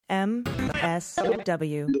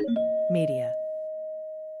MSW Media.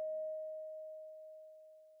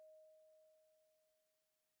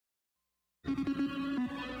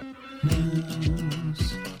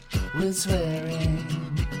 News with swearing.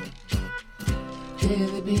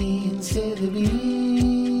 Daily beans, daily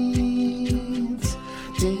beans.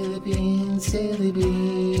 Daily beans, daily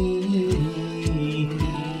beans.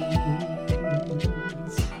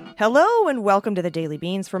 Hello and welcome to the Daily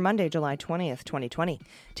Beans for Monday, July 20th, 2020.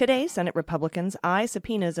 Today, Senate Republicans eye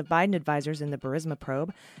subpoenas of Biden advisors in the Burisma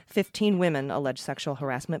probe. 15 women allege sexual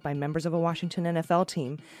harassment by members of a Washington NFL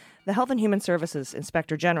team. The Health and Human Services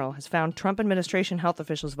Inspector General has found Trump administration health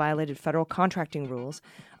officials violated federal contracting rules.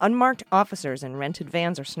 Unmarked officers in rented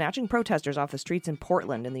vans are snatching protesters off the streets in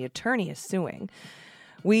Portland, and the attorney is suing.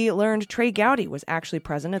 We learned Trey Gowdy was actually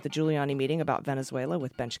present at the Giuliani meeting about Venezuela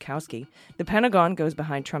with Benchkowski. The Pentagon goes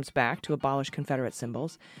behind Trump's back to abolish Confederate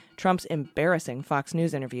symbols. Trump's embarrassing Fox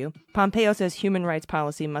News interview. Pompeo says human rights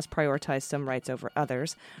policy must prioritize some rights over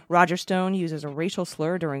others. Roger Stone uses a racial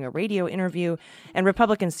slur during a radio interview. And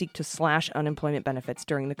Republicans seek to slash unemployment benefits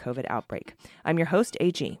during the COVID outbreak. I'm your host,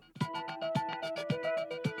 AG.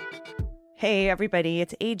 Hey, everybody,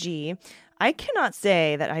 it's AG. I cannot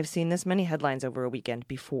say that I've seen this many headlines over a weekend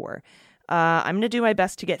before. I'm going to do my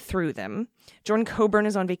best to get through them. Jordan Coburn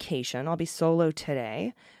is on vacation. I'll be solo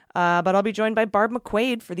today. But I'll be joined by Barb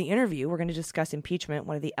McQuade for the interview. We're going to discuss impeachment,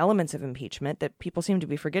 one of the elements of impeachment that people seem to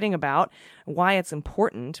be forgetting about, why it's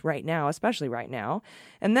important right now, especially right now.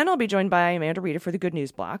 And then I'll be joined by Amanda Reeder for the Good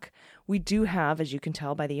News Block. We do have, as you can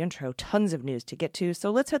tell by the intro, tons of news to get to, so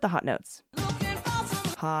let's hit the hot notes.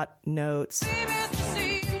 Hot notes.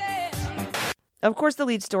 Of course, the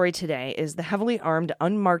lead story today is the heavily armed,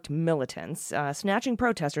 unmarked militants snatching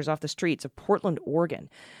protesters off the streets of Portland, Oregon.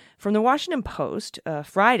 From the Washington Post,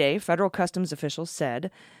 Friday, federal customs officials said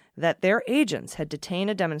that their agents had detained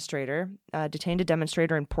a demonstrator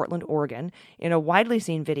in Portland, Oregon, in a widely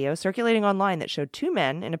seen video circulating online that showed two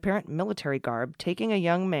men in apparent military garb taking a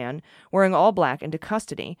young man wearing all black into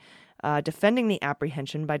custody, defending the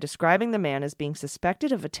apprehension by describing the man as being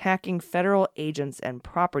suspected of attacking federal agents and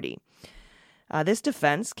property. This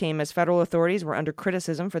defense came as federal authorities were under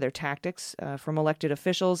criticism for their tactics from elected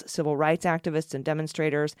officials, civil rights activists, and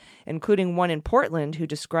demonstrators, including one in Portland who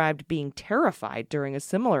described being terrified during a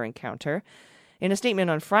similar encounter. In a statement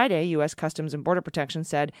on Friday, U.S. Customs and Border Protection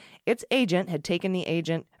said its agent had taken the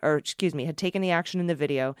action in the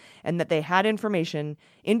video, and that they had information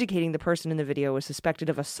indicating the person in the video was suspected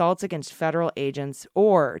of assaults against federal agents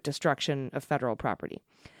or destruction of federal property.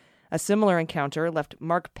 A similar encounter left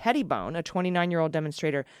Mark Pettibone, a 29-year-old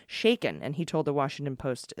demonstrator, shaken, and he told the Washington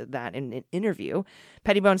Post that in an interview.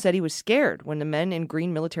 Pettibone said he was scared when the men in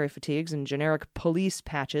green military fatigues and generic police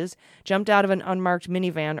patches jumped out of an unmarked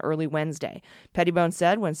minivan early Wednesday. Pettibone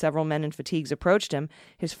said when several men in fatigues approached him,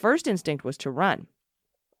 his first instinct was to run.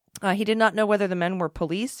 He did not know whether the men were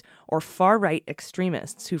police or far-right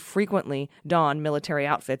extremists who frequently don military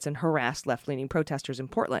outfits and harass left-leaning protesters in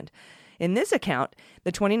Portland. In this account,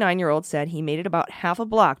 the 29-year-old said he made it about half a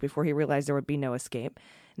block before he realized there would be no escape.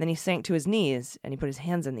 And then he sank to his knees and he put his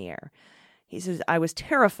hands in the air. He says, "I was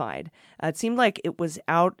terrified. It seemed like it was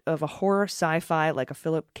out of a horror sci-fi, like a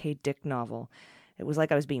Philip K. Dick novel. It was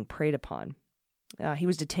like I was being preyed upon." He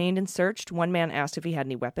was detained and searched. One man asked if he had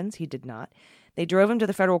any weapons. He did not. They drove him to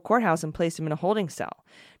the federal courthouse and placed him in a holding cell.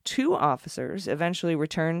 Two officers eventually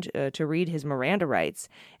returned to read his Miranda rights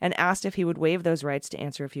and asked if he would waive those rights to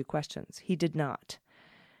answer a few questions. He did not.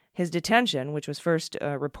 His detention, which was first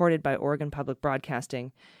reported by Oregon Public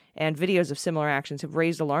Broadcasting, and videos of similar actions have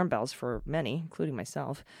raised alarm bells for many, including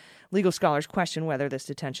myself. Legal scholars question whether this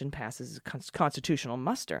detention passes constitutional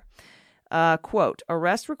muster. Quote,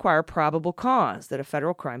 "Arrests require probable cause that a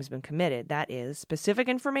federal crime has been committed. That is, specific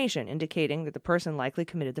information indicating that the person likely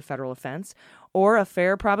committed the federal offense or a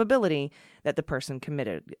fair probability that the person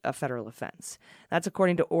committed a federal offense." That's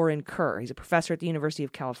according to Orrin Kerr. He's a professor at the University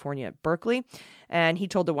of California at Berkeley, and he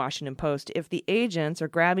told the Washington Post, if the agents are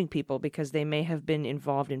grabbing people because they may have been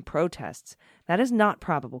involved in protests, that is not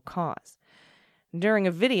probable cause. During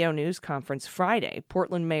a video news conference Friday,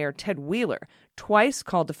 Portland Mayor Ted Wheeler twice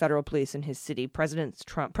called the federal police in his city President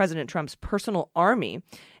Trump's personal army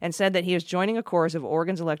and said that he is joining a chorus of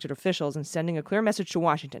Oregon's elected officials and sending a clear message to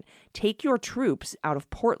Washington. Take your troops out of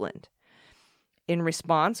Portland. In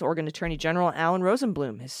response, Oregon Attorney General Alan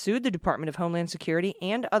Rosenblum has sued the Department of Homeland Security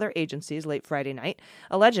and other agencies late Friday night,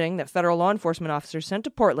 alleging that federal law enforcement officers sent to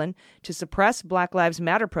Portland to suppress Black Lives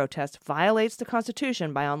Matter protests violates the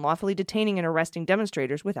Constitution by unlawfully detaining and arresting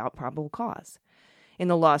demonstrators without probable cause. In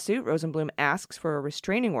the lawsuit, Rosenblum asks for a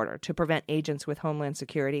restraining order to prevent agents with Homeland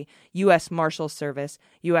Security, U.S. Marshals Service,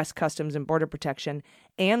 U.S. Customs and Border Protection,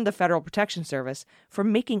 and the Federal Protection Service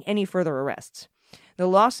from making any further arrests. The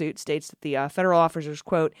lawsuit states that the federal officers,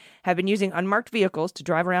 quote, have been using unmarked vehicles to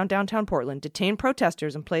drive around downtown Portland, detain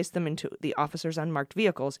protesters, and place them into the officers' unmarked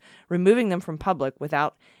vehicles, removing them from public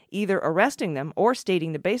without either arresting them or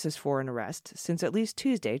stating the basis for an arrest since at least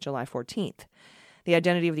Tuesday, July 14th. The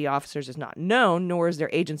identity of the officers is not known, nor is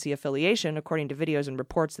their agency affiliation, according to videos and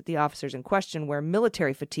reports that the officers in question wear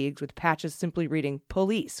military fatigues with patches simply reading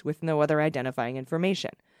police with no other identifying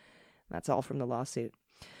information. That's all from the lawsuit.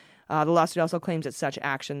 The lawsuit also claims that such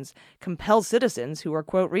actions compel citizens who are,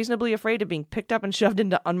 quote, reasonably afraid of being picked up and shoved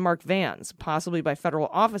into unmarked vans, possibly by federal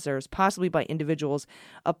officers, possibly by individuals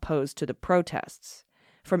opposed to the protests,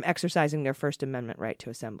 from exercising their First Amendment right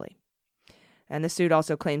to assembly. And the suit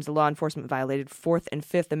also claims the law enforcement violated Fourth and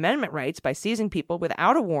Fifth Amendment rights by seizing people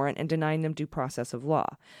without a warrant and denying them due process of law.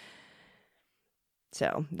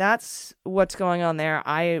 So that's what's going on there.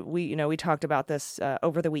 We talked about this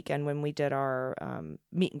over the weekend when we did our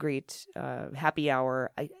meet and greet happy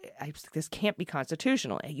hour. This can't be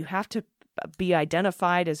constitutional. You have to be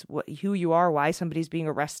identified as who you are, why somebody's being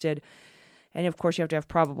arrested, and of course you have to have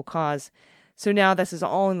probable cause. So now this is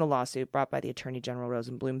all in the lawsuit brought by the Attorney General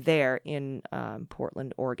Rosenblum there in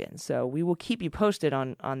Portland, Oregon. So we will keep you posted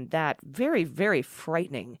on that very, very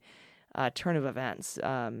frightening turn of events.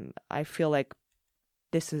 I feel like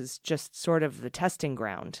this is just sort of the testing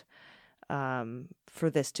ground for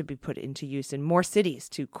this to be put into use in more cities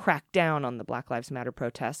to crack down on the Black Lives Matter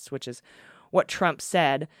protests, which is what Trump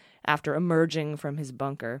said after emerging from his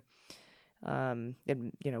bunker, and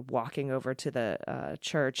walking over to the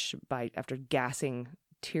church after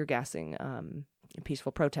tear gassing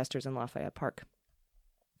peaceful protesters in Lafayette Park.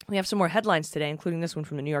 We have some more headlines today, including this one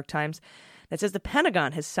from the New York Times that says the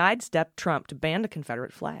Pentagon has sidestepped Trump to ban the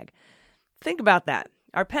Confederate flag. Think about that.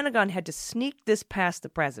 Our Pentagon had to sneak this past the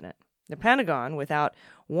president. The Pentagon, without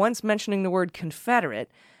once mentioning the word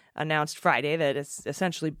Confederate, announced Friday that it's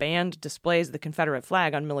essentially banned displays of the Confederate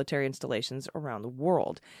flag on military installations around the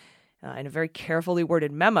world. In a very carefully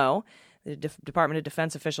worded memo, the Department of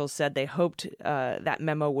Defense officials said they hoped that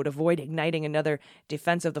memo would avoid igniting another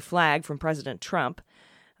defense of the flag from President Trump.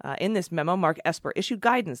 In this memo, Mark Esper issued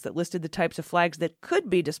guidance that listed the types of flags that could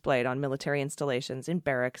be displayed on military installations, in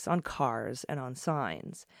barracks, on cars, and on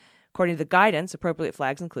signs. According to the guidance, appropriate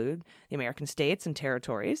flags include the American states and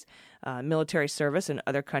territories, military service in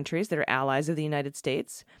other countries that are allies of the United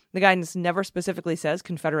States. The guidance never specifically says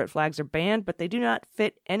Confederate flags are banned, but they do not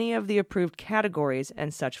fit any of the approved categories,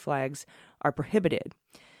 and such flags are prohibited.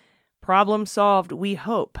 Problem solved, we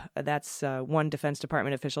hope. That's one Defense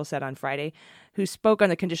Department official said on Friday, who spoke on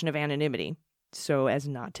the condition of anonymity so as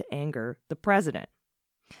not to anger the president.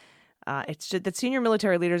 It's that senior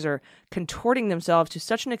military leaders are contorting themselves to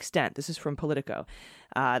such an extent, this is from Politico,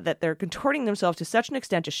 that they're contorting themselves to such an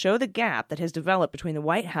extent to show the gap that has developed between the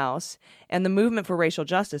White House and the movement for racial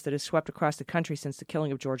justice that has swept across the country since the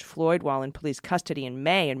killing of George Floyd while in police custody in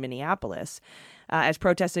May in Minneapolis. As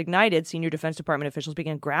protests ignited, senior Defense Department officials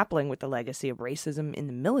began grappling with the legacy of racism in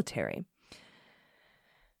the military.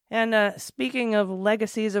 And speaking of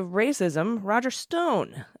legacies of racism, Roger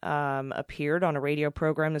Stone appeared on a radio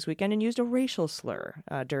program this weekend and used a racial slur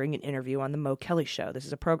during an interview on The Mo Kelly Show. This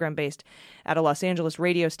is a program based at a Los Angeles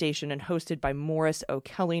radio station and hosted by Morris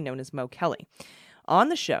O'Kelly, known as Mo Kelly. On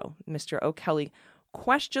the show, Mr. O'Kelly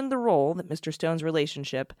questioned the role that Mr. Stone's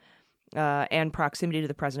relationship and proximity to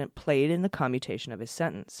the president played in the commutation of his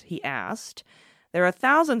sentence. He asked, "There are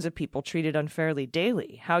thousands of people treated unfairly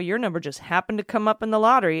daily. How your number just happened to come up in the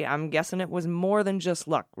lottery, I'm guessing it was more than just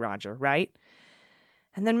luck, Roger, right?"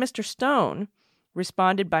 And then Mr. Stone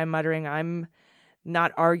responded by muttering, "I'm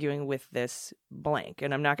not arguing with this blank,"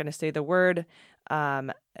 and I'm not going to say the word.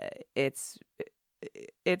 It's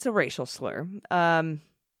a racial slur.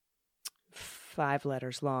 5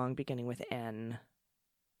 letters long, beginning with N,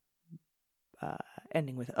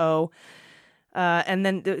 ending with O. And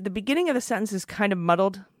then the beginning of the sentence is kind of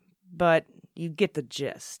muddled, but you get the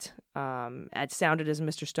gist. It sounded as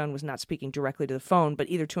Mr. Stone was not speaking directly to the phone, but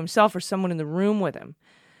either to himself or someone in the room with him.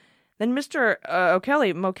 Then Mr.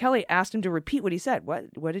 Mo Kelly asked him to repeat what he said.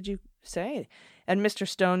 What did you say? And Mr.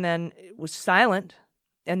 Stone then was silent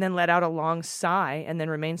and then let out a long sigh and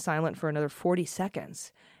then remained silent for another 40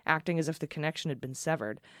 seconds, acting as if the connection had been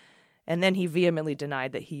severed. And then he vehemently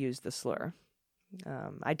denied that he used the slur.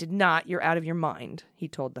 "I did not. You're out of your mind," he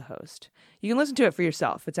told the host. You can listen to it for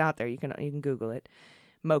yourself. It's out there. You can Google it.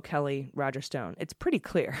 Mo Kelly, Roger Stone. It's pretty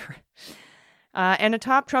clear. And a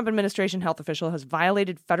top Trump administration health official has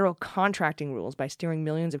violated federal contracting rules by steering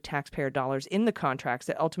millions of taxpayer dollars in the contracts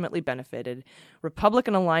that ultimately benefited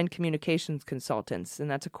Republican-aligned communications consultants, and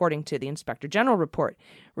that's according to the Inspector General report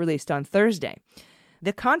released on Thursday.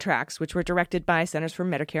 The contracts, which were directed by Centers for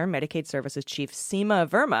Medicare and Medicaid Services Chief Seema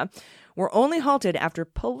Verma, were only halted after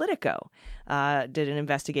Politico did an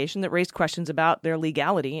investigation that raised questions about their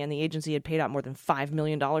legality, and the agency had paid out more than $5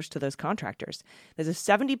 million to those contractors. There's a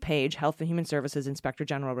 70-page Health and Human Services Inspector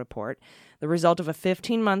General report, the result of a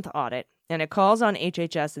 15-month audit, and it calls on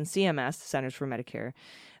HHS and CMS, Centers for Medicare,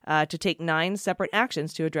 to take 9 separate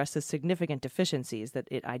actions to address the significant deficiencies that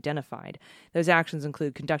it identified. Those actions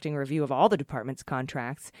include conducting a review of all the department's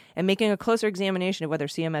contracts and making a closer examination of whether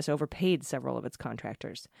CMS overpaid several of its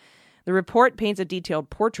contractors. The report paints a detailed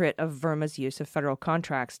portrait of Verma's use of federal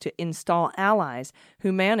contracts to install allies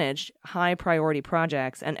who managed high-priority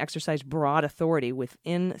projects and exercised broad authority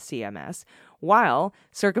within CMS while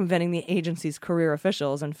circumventing the agency's career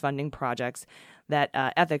officials and funding projects that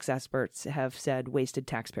ethics experts have said wasted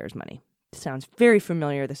taxpayers' money. Sounds very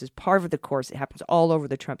familiar. This is part of the course. It happens all over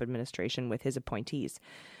the Trump administration with his appointees.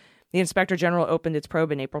 The Inspector General opened its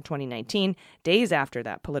probe in April 2019, days after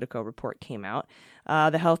that Politico report came out.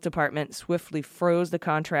 The health department swiftly froze the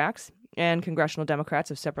contracts, and congressional Democrats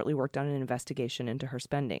have separately worked on an investigation into her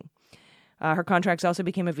spending. Her contracts also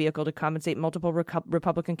became a vehicle to compensate multiple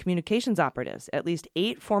Republican communications operatives. At least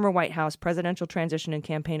 8 former White House presidential transition and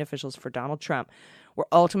campaign officials for Donald Trump were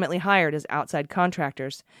ultimately hired as outside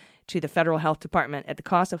contractors to the federal health department at the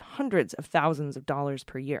cost of hundreds of thousands of dollars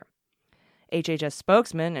per year. HHS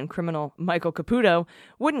spokesman and criminal Michael Caputo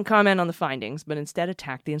wouldn't comment on the findings, but instead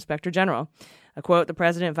attacked the Inspector General. Quote, "The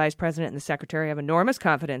President, Vice President, and the Secretary have enormous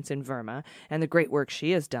confidence in Verma and the great work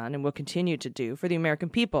she has done and will continue to do for the American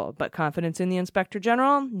people, but confidence in the Inspector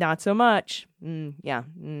General? Not so much."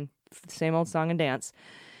 Same old song and dance.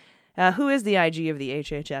 Who is the IG of the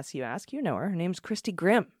HHS, you ask? You know her. Her name's Christy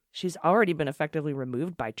Grimm. She's already been effectively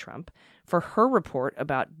removed by Trump for her report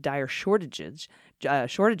about dire shortages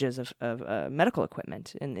of medical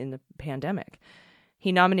equipment in the pandemic.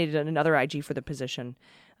 He nominated another IG for the position,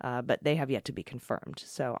 but they have yet to be confirmed.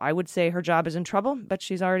 So I would say her job is in trouble, but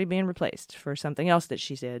she's already being replaced for something else that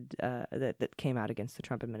she did that came out against the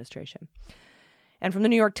Trump administration. And from the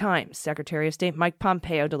New York Times, Secretary of State Mike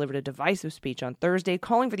Pompeo delivered a divisive speech on Thursday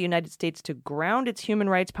calling for the United States to ground its human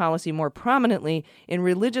rights policy more prominently in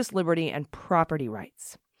religious liberty and property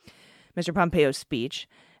rights. Mr. Pompeo's speech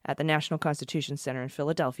at the National Constitution Center in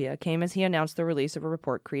Philadelphia came as he announced the release of a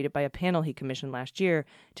report created by a panel he commissioned last year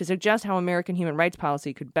to suggest how American human rights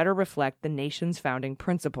policy could better reflect the nation's founding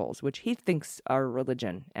principles, which he thinks are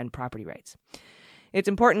religion and property rights. It's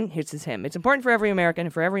important, this is him, it's important for every American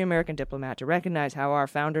and for every American diplomat to recognize how our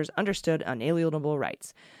founders understood unalienable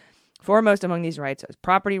rights. Foremost among these rights is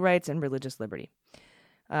property rights and religious liberty.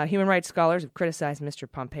 Human rights scholars have criticized Mr.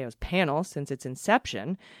 Pompeo's panel since its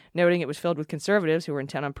inception, noting it was filled with conservatives who were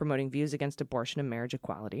intent on promoting views against abortion and marriage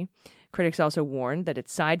equality. Critics also warned that it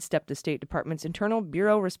sidestepped the State Department's internal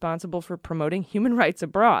bureau responsible for promoting human rights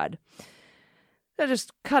abroad. So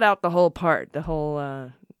just cut out the whole part, the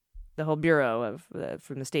whole bureau of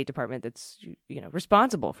from the State Department that's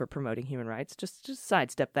responsible for promoting human rights. Just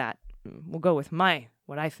sidestep that. We'll go with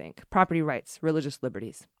what I think: property rights, religious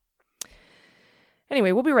liberties.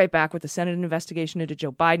 Anyway, we'll be right back with the Senate investigation into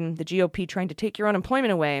Joe Biden, the GOP trying to take your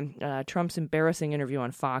unemployment away, Trump's embarrassing interview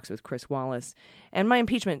on Fox with Chris Wallace, and my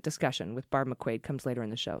impeachment discussion with Barb McQuade comes later in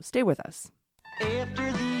the show. Stay with us. After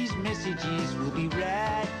these messages, we'll be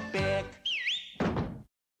right back.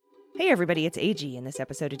 Hey everybody, it's AG, and this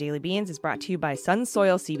episode of Daily Beans is brought to you by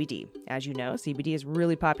Sunsoil CBD. As you know, CBD is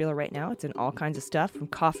really popular right now. It's in all kinds of stuff, from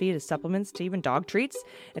coffee to supplements to even dog treats.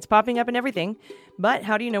 It's popping up in everything. But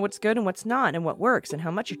how do you know what's good and what's not, and what works, and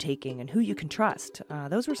how much you're taking, and who you can trust?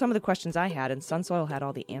 Those were some of the questions I had, and Sunsoil had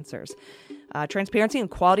all the answers. Transparency and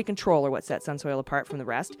quality control are what set Sunsoil apart from the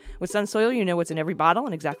rest. With Sunsoil, you know what's in every bottle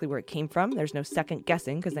and exactly where it came from. There's no second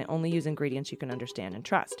guessing because they only use ingredients you can understand and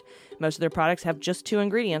trust. Most of their products have just 2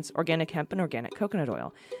 ingredients: organic hemp and organic coconut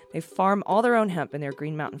oil. They farm all their own hemp in their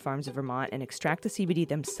Green Mountain farms of Vermont and extract the CBD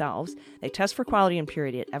themselves. They test for quality and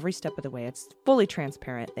purity at every step of the way. It's fully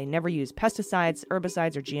transparent. They never use pesticides,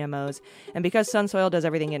 herbicides, or GMOs. And because Sunsoil does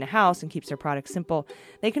everything in-house and keeps their products simple,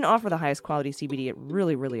 they can offer the highest quality CBD at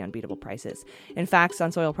really, really unbeatable prices. prices. In fact,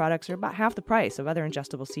 Sunsoil products are about half the price of other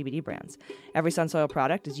ingestible CBD brands. Every Sunsoil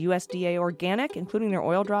product is USDA organic, including their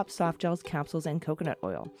oil drops, soft gels, capsules, and coconut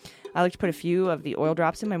oil. I like to put a few of the oil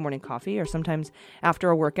drops in my morning coffee, or sometimes after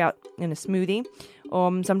a workout in a smoothie.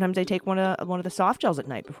 Sometimes I take one of the soft gels at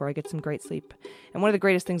night before I get some great sleep. And one of the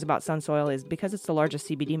greatest things about Sunsoil is because it's the largest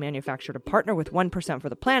CBD manufacturer to partner with 1% for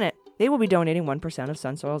the planet, they will be donating 1% of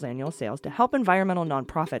Sunsoil's annual sales to help environmental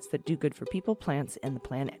nonprofits that do good for people, plants, and the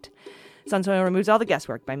planet. Sunsoil removes all the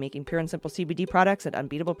guesswork by making pure and simple CBD products at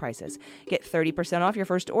unbeatable prices. Get 30% off your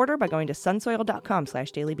first order by going to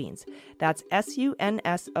sunsoil.com/dailybeans. That's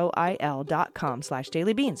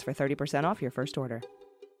sunsoil.com/dailybeans for 30% off your first order.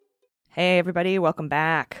 Hey, everybody, welcome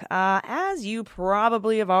back. As you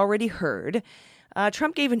probably have already heard,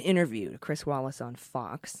 Trump gave an interview to Chris Wallace on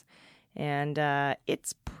Fox, and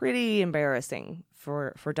it's pretty embarrassing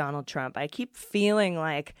for Donald Trump. I keep feeling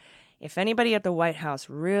like if anybody at the White House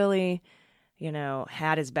really,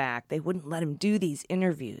 had his back, they wouldn't let him do these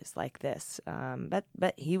interviews like this. But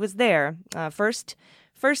he was there. First,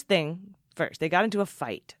 they got into a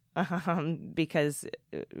fight. Because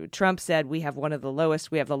Trump said we have the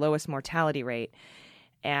lowest mortality rate,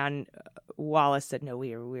 and Wallace said no,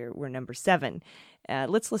 we're number 7.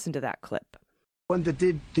 Let's listen to that clip. One that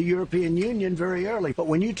did the European Union very early, but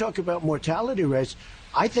when you talk about mortality rates,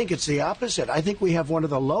 I think it's the opposite. I think we have one of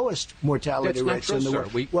the lowest mortality rates in the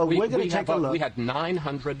world. We're going to take a look. We had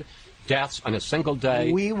 900 deaths on a single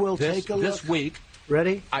day. We will take a look this week.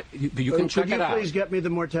 Ready? You can check it out. Could you please get me the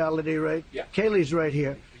mortality rate? Yeah. Kaylee's right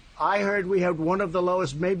here. I heard we had one of the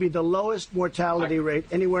lowest, maybe the lowest mortality rate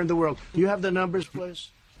anywhere in the world. Do you have the numbers,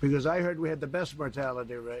 please? Because I heard we had the best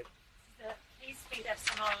mortality rate. The case rate of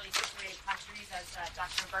similarly situated countries, as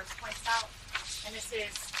Dr. Burks points out, and this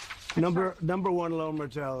is number one low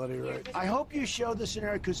mortality rate. I hope you show this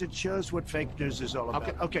scenario because it shows what fake news is all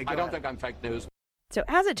about. Okay, I don't think I'm fake news. So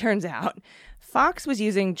as it turns out, Fox was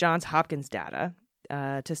using Johns Hopkins data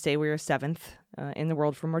to say we were 7th in the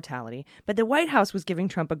world for mortality. But the White House was giving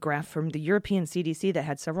Trump a graph from the European CDC that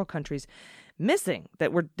had several countries missing,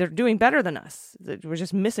 they're doing better than us. That we're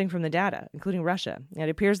just missing from the data, including Russia. And it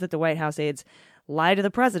appears that the White House aides lie to the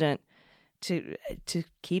president to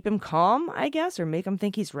keep him calm, I guess, or make him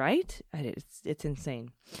think he's right. It's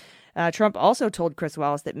insane. Trump also told Chris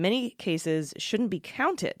Wallace that many cases shouldn't be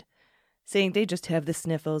counted, saying they just have the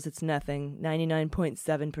sniffles, it's nothing,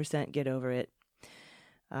 99.7% get over it.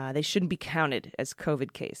 They shouldn't be counted as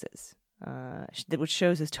COVID cases, which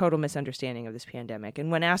shows his total misunderstanding of this pandemic. And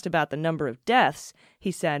when asked about the number of deaths,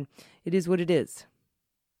 he said, "It is what it is."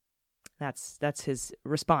 That's his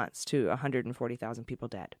response to 140,000 people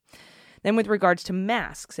dead. Then with regards to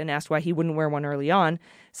masks, and asked why he wouldn't wear one early on,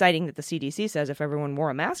 citing that the CDC says if everyone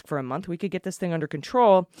wore a mask for a month, we could get this thing under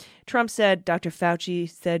control, Trump said, "Dr. Fauci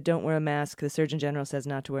said don't wear a mask. The Surgeon General says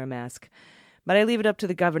not to wear a mask. But I leave it up to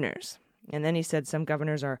the governors." And then he said some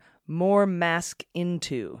governors are more mask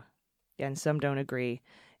into, and some don't agree.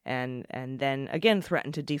 And then again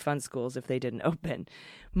threatened to defund schools if they didn't open.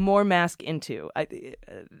 More mask into.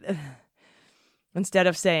 Instead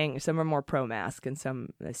of saying some are more pro-mask and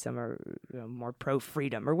some are more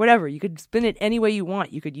pro-freedom or whatever. You could spin it any way you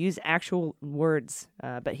want. You could use actual words.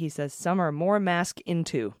 But he says some are more mask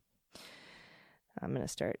into. I'm going to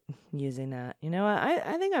start using that.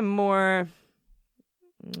 I think I'm more...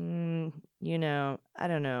 I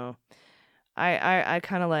don't know. I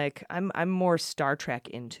kind of like I'm more Star Trek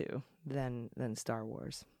into than Star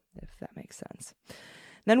Wars, if that makes sense.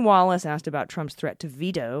 Then Wallace asked about Trump's threat to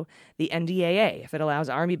veto the NDAA if it allows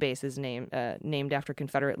army bases named after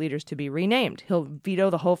Confederate leaders to be renamed. He'll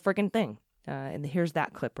veto the whole frickin' thing. And here's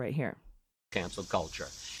that clip right here. Cancel culture.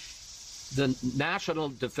 The National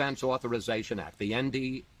Defense Authorization Act, the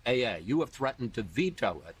NDAA, you have threatened to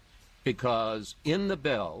veto it. Because in the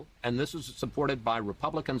bill, and this is supported by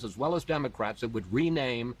Republicans as well as Democrats, it would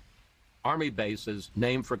rename Army bases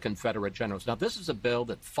named for Confederate generals. Now, this is a bill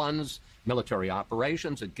that funds military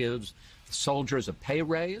operations. It gives soldiers a pay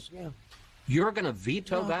raise. Yeah. You're going to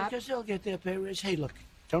veto that? Because they'll get their pay raise. Hey, look,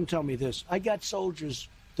 don't tell me this. I got soldiers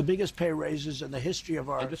the biggest pay raises in the history of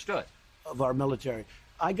our military.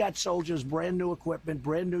 I got soldiers brand new equipment,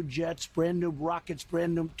 brand new jets, brand new rockets,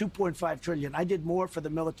 brand new $2.5 trillion. I did more for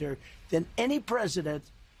the military than any president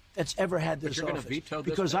that's ever had this office. Going to veto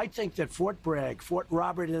this because thing? I think that Fort Bragg, Fort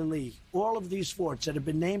Robert E. Lee, all of these forts that have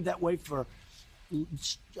been named that way for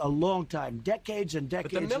a long time, decades and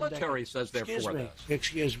decades. But the military says they're for this.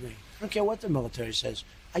 Excuse me. I don't care what the military says.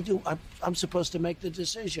 I'm supposed to make the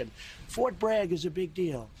decision. Fort Bragg is a big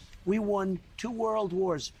deal. We won 2 world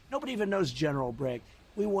wars. Nobody even knows General Bragg.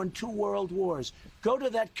 We won 2 world wars. Go to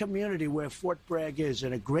that community where Fort Bragg is,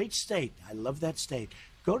 in a great state. I love that state.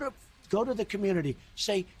 Go to the community.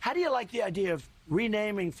 Say, how do you like the idea of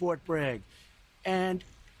renaming Fort Bragg? And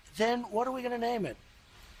then what are we going to name it?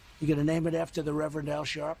 You going to name it after the Reverend Al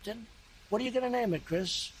Sharpton? What are you going to name it,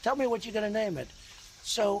 Chris? Tell me what you're going to name it.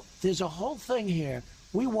 So there's a whole thing here.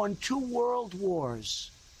 We won 2 world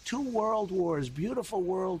wars. 2 world wars, beautiful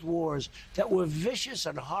world wars that were vicious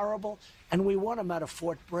and horrible, and we won them out of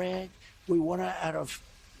Fort Bragg. We won them out of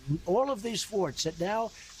all of these forts that now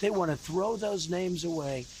they want to throw those names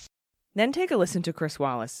away. Then take a listen to Chris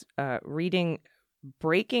Wallace reading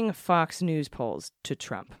breaking Fox News polls to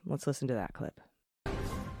Trump. Let's listen to that clip.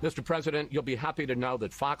 Mr. President, you'll be happy to know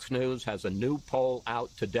that Fox News has a new poll out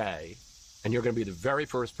today, and you're going to be the very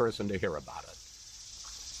first person to hear about it.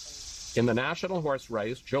 In the national horse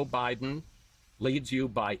race, Joe Biden leads you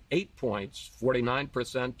by 8 points,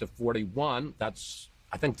 49% to 41. That's,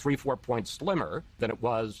 I think, 3-4 points slimmer than it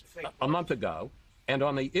was a month ago. And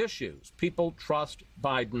on the issues, people trust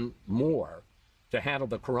Biden more to handle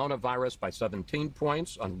the coronavirus by 17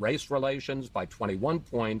 points, on race relations by 21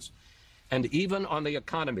 points, and even on the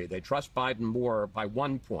economy, they trust Biden more by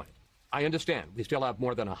 1 point. I understand we still have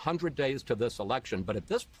more than 100 days to this election, but at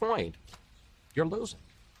this point, you're losing.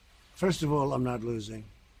 First of all, I'm not losing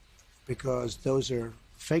because those are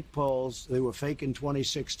fake polls. They were fake in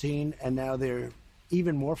 2016, and now they're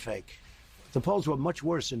even more fake. The polls were much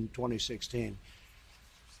worse in 2016.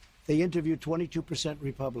 They interviewed 22%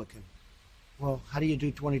 Republican. Well, how do you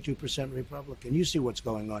do 22% Republican? You see what's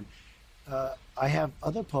going on. I have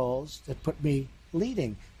other polls that put me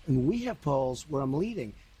leading, and we have polls where I'm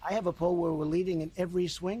leading. I have a poll where we're leading in every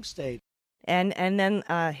swing state. And then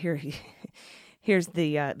here's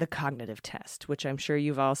the cognitive test, which I'm sure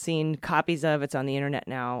you've all seen copies of. It's on the internet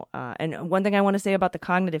now. And one thing I want to say about the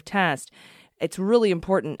cognitive test, it's really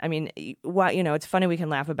important. I mean, it's funny we can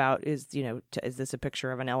laugh about is this a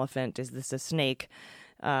picture of an elephant? Is this a snake?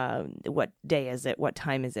 What day is it? What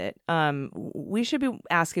time is it? We should be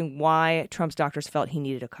asking why Trump's doctors felt he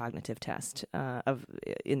needed a cognitive test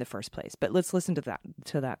in the first place. But let's listen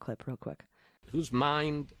to that clip real quick. Whose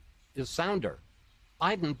mind is sounder?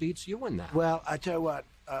 Biden beats you in that. Well, I tell you what,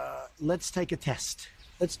 let's take a test.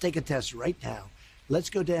 Let's take a test right now. Let's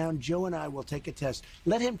go down. Joe and I will take a test.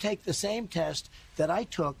 Let him take the same test that I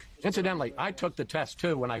took. Incidentally, I took the test,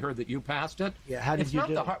 too, when I heard that you passed it. Yeah, how did you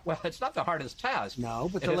do it? Well, it's not the hardest test. No,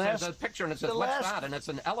 but there's a picture, and it says, what's that? And it's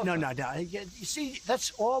an elephant. No. You see,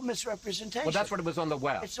 that's all misrepresentation. Well, that's what it was on the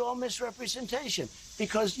web. It's all misrepresentation.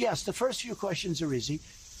 Because, yes, the first few questions are easy,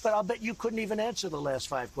 but I'll bet you couldn't even answer the last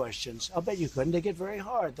 5 questions. I'll bet you couldn't. They get very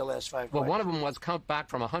hard, the last 5 questions. Well, one of them was count back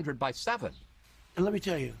from 100 by 7. And let me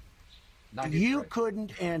tell you, 93. You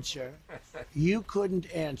couldn't answer.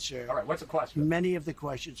 All right, what's the question? Many of the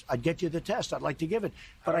questions. I'd get you the test. I'd like to give it.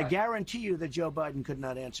 But I guarantee you that Joe Biden could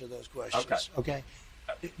not answer those questions. Okay?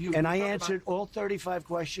 And I answered all 35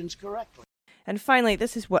 questions correctly. And finally,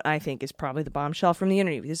 this is what I think is probably the bombshell from the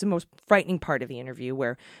interview. This is the most frightening part of the interview,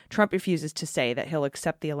 where Trump refuses to say that he'll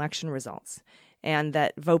accept the election results and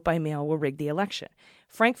that vote by mail will rig the election.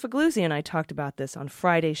 Frank Figliuzzi and I talked about this on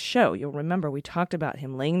Friday's show. You'll remember we talked about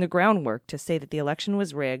him laying the groundwork to say that the election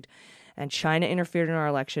was rigged and China interfered in our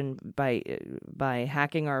election by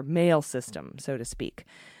hacking our mail system, so to speak.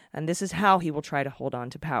 And this is how he will try to hold on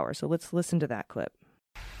to power. So let's listen to that clip.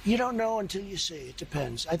 You don't know until you see. It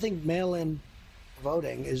depends. I think mail-in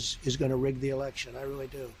voting is going to rig the election. I really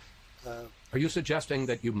do. Are you suggesting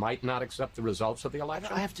that you might not accept the results of the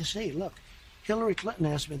election? I have to see. Look, Hillary Clinton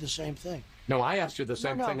asked me the same thing. No, I asked you the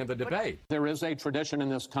same thing in the debate. There is a tradition in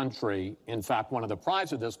this country, in fact, one of the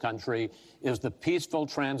prides of this country is the peaceful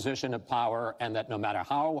transition of power, and that no matter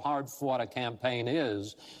how hard fought a campaign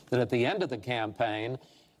is, that at the end of the campaign,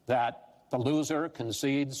 that the loser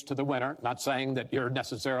concedes to the winner, not saying that you're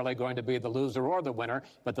necessarily going to be the loser or the winner,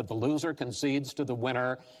 but that the loser concedes to the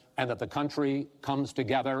winner and that the country comes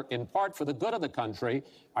together in part for the good of the country.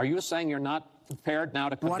 Are you saying you're not prepared now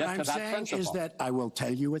to commit to that principle? What I'm saying is that I will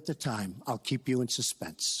tell you at the time. I'll keep you in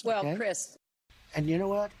suspense. Well, okay? Chris. And you know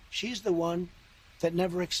what? She's the one that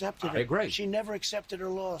never accepted it. I agree. She never accepted her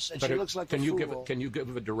loss, and but she looks like a fool. Can you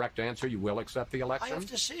give a direct answer? You will accept the election? I have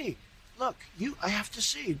to see. Look, I have to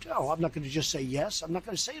see. No, I'm not going to just say yes. I'm not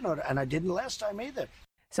going to say no. And I didn't last time either.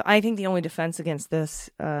 So I think the only defense against this,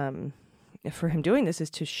 for him doing this,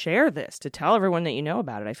 is to share this, to tell everyone that you know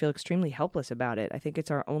about it. I feel extremely helpless about it. I think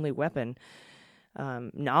it's our only weapon.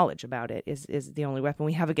 Knowledge about it is the only weapon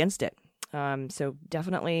we have against it. So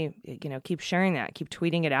definitely, keep sharing that. Keep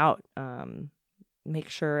tweeting it out. Make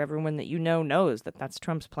sure everyone that you know knows that that's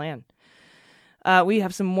Trump's plan. We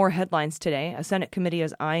have some more headlines today. A Senate committee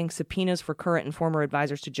is eyeing subpoenas for current and former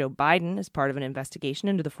advisors to Joe Biden as part of an investigation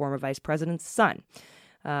into the former vice president's son.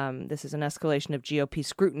 This is an escalation of GOP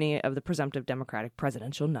scrutiny of the presumptive Democratic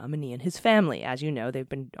presidential nominee and his family. As you know, they've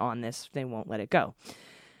been on this. They won't let it go,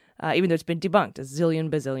 even though it's been debunked a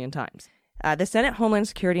bazillion times. The Senate Homeland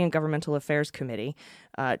Security and Governmental Affairs Committee,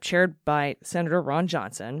 chaired by Senator Ron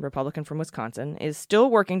Johnson, Republican from Wisconsin, is still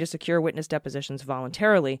working to secure witness depositions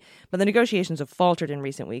voluntarily, but the negotiations have faltered in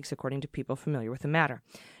recent weeks, according to people familiar with the matter.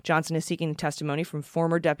 Johnson is seeking testimony from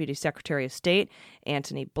former Deputy Secretary of State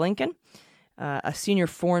Antony Blinken, a senior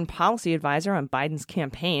foreign policy advisor on Biden's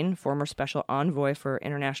campaign, former Special Envoy for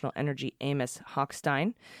International Energy Amos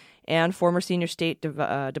Hochstein, and former senior State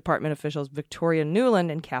Department officials Victoria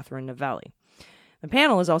Nuland and Catherine Novelli. The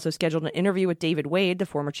panel has also scheduled an interview with David Wade, the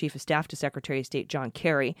former Chief of Staff to Secretary of State John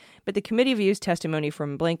Kerry, but the committee views testimony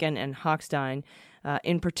from Blinken and Hochstein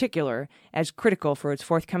in particular as critical for its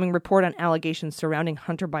forthcoming report on allegations surrounding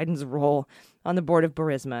Hunter Biden's role on the board of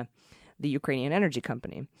Burisma, the Ukrainian energy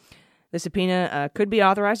company. The subpoena could be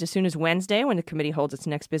authorized as soon as Wednesday when the committee holds its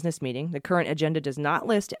next business meeting. The current agenda does not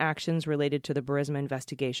list actions related to the Burisma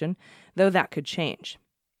investigation, though that could change.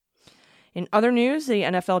 In other news, the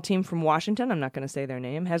NFL team from Washington, I'm not going to say their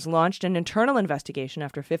name, has launched an internal investigation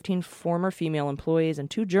after 15 former female employees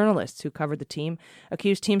and 2 journalists who covered the team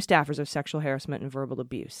accused team staffers of sexual harassment and verbal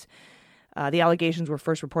abuse. The allegations were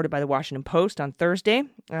first reported by the Washington Post on Thursday.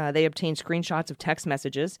 They obtained screenshots of text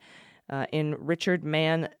messages in Richard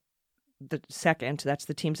Mann the second, that's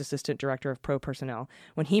the team's assistant director of pro personnel,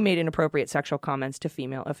 when he made inappropriate sexual comments to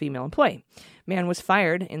a female employee. Mann was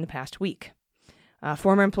fired in the past week.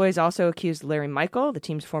 Former employees also accused Larry Michael, the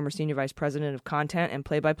team's former senior vice president of content and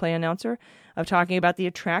play-by-play announcer, of talking about the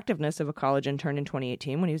attractiveness of a college intern in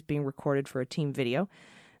 2018 when he was being recorded for a team video.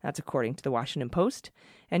 That's according to the Washington Post.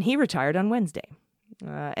 And he retired on Wednesday.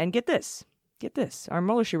 And get this. Our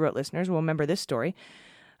Mueller, She Wrote listeners will remember this story.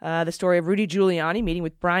 The story of Rudy Giuliani meeting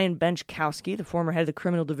with Brian Benchkowski, the former head of the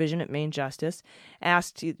criminal division at Maine Justice,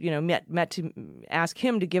 met to ask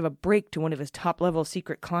him to give a break to one of his top-level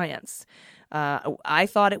secret clients. I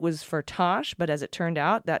thought it was for Tosh, but as it turned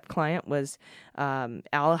out, that client was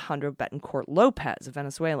Alejandro Betancourt Lopez, a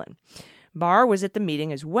Venezuelan. Barr was at the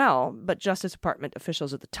meeting as well, but Justice Department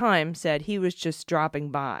officials at the time said he was just dropping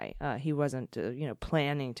by. He wasn't,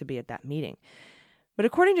 planning to be at that meeting. But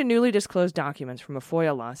according to newly disclosed documents from a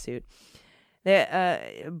FOIA lawsuit,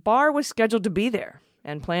 Barr was scheduled to be there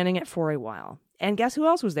and planning it for a while. And guess who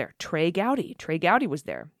else was there? Trey Gowdy. Trey Gowdy was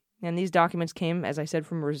there. And these documents came, as I said,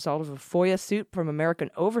 from a result of a FOIA suit from American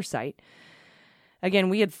Oversight. Again,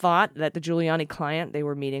 we had thought that the Giuliani client they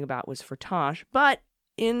were meeting about was for Tosh, but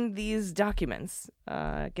in these documents,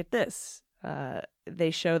 get this, they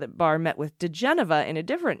show that Barr met with DeGeneva in a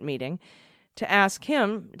different meeting to ask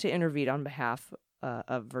him to intervene on behalf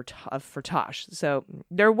of Firtash. So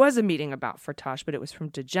there was a meeting about Firtash, but it was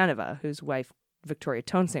from DeGeneva, whose wife, Victoria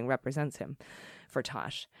Toensing, represents him,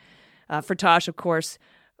 Firtash. Firtash, of course,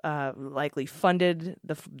 likely funded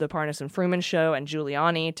the Parnas and Fruman show and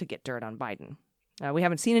Giuliani to get dirt on Biden. We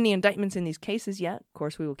haven't seen any indictments in these cases yet. Of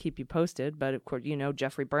course, we will keep you posted. But, of course,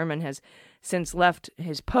 Jeffrey Berman has since left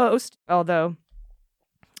his post, although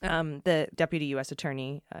the deputy U.S.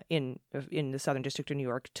 attorney in the Southern District of New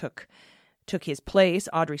York took his place,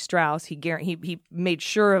 Audrey Strauss. He made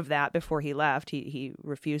sure of that before he left. He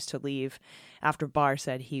refused to leave after Barr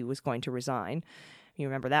said he was going to resign. You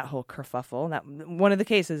remember that whole kerfuffle. That one of the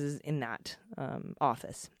cases is in that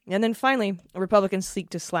office. And then finally, Republicans seek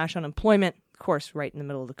to slash unemployment, of course, right in the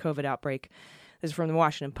middle of the COVID outbreak. This is from the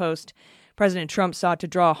Washington Post. President Trump sought to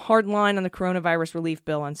draw a hard line on the coronavirus relief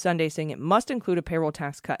bill on Sunday, saying it must include a payroll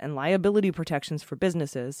tax cut and liability protections for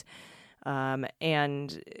businesses.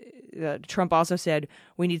 And Trump also said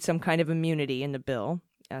we need some kind of immunity in the bill.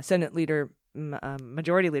 Majority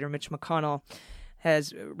Leader Mitch McConnell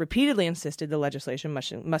has repeatedly insisted the legislation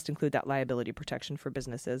must include that liability protection for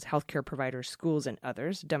businesses, healthcare providers, schools, and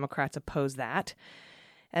others. Democrats oppose that.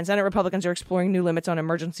 And Senate Republicans are exploring new limits on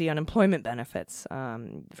emergency unemployment benefits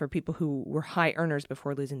for people who were high earners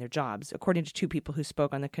before losing their jobs. According to 2 people who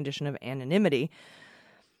spoke on the condition of anonymity,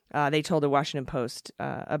 they told the Washington Post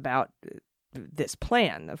about this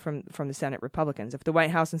plan from the Senate Republicans. If the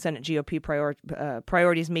White House and Senate GOP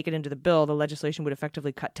priorities make it into the bill, the legislation would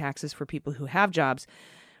effectively cut taxes for people who have jobs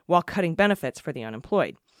while cutting benefits for the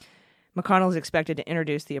unemployed. McConnell is expected to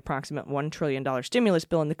introduce the approximate $1 trillion stimulus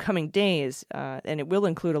bill in the coming days, and it will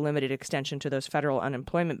include a limited extension to those federal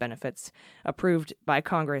unemployment benefits approved by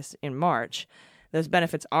Congress in March. Those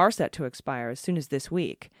benefits are set to expire as soon as this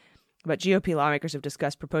week. But GOP lawmakers have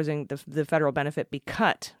discussed proposing the federal benefit be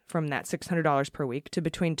cut from that $600 per week to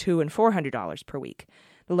between $200 and $400 per week.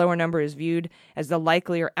 The lower number is viewed as the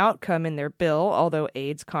likelier outcome in their bill, although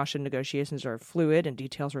aides caution negotiations are fluid and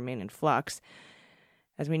details remain in flux.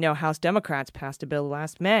 As we know, House Democrats passed a bill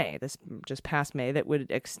last May, just past May, that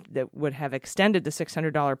would have extended the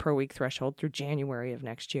 $600 per week threshold through January of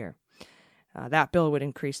next year. That bill would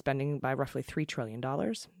increase spending by roughly $3 trillion,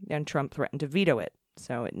 and Trump threatened to veto it,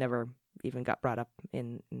 so it never even got brought up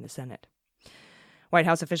in the Senate. White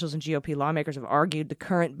House officials and GOP lawmakers have argued the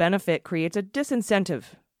current benefit creates a disincentive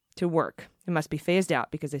to work. It must be phased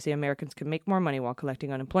out because they say Americans can make more money while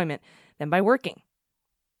collecting unemployment than by working.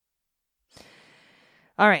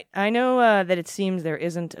 All right, I know that it seems there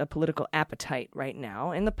isn't a political appetite right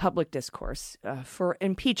now in the public discourse for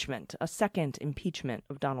impeachment, a second impeachment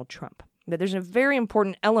of Donald Trump. That there's a very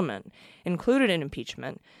important element included in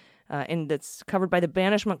impeachment that's covered by the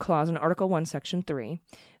banishment clause in Article 1, Section 3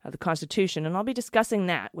 of the Constitution, and I'll be discussing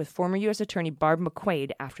that with former U.S. Attorney Barb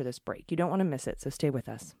McQuade after this break. You don't want to miss it, so stay with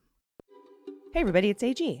us. Hey everybody, it's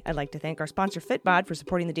AG. I'd like to thank our sponsor FitBod for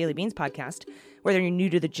supporting the Daily Beans podcast. Whether you're new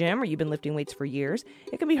to the gym or you've been lifting weights for years,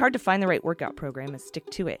 it can be hard to find the right workout program and stick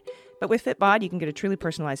to it. But with FitBod, you can get a truly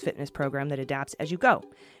personalized fitness program that adapts as you go.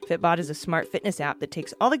 FitBod is a smart fitness app that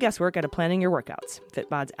takes all the guesswork out of planning your workouts.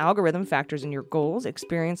 FitBod's algorithm factors in your goals,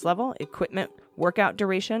 experience level, equipment, workout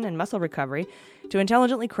duration, and muscle recovery to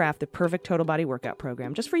intelligently craft the perfect total body workout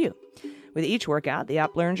program just for you. With each workout, the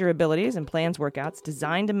app learns your abilities and plans workouts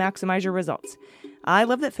designed to maximize your results. I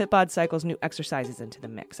love that FitBod cycles new exercises into the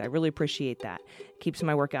mix. I really appreciate that. It keeps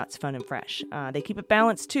my workouts fun and fresh. They keep it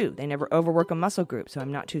balanced, too. They never overwork a muscle group, so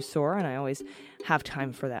I'm not too sore, and I always have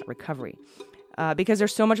time for that recovery. Because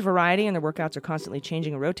there's so much variety and the workouts are constantly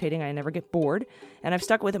changing and rotating, I never get bored, and I've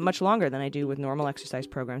stuck with it much longer than I do with normal exercise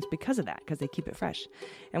programs because of that, because they keep it fresh.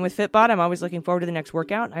 And with FitBod, I'm always looking forward to the next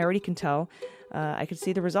workout. I already can tell. I can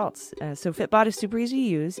see the results. So FitBod is super easy to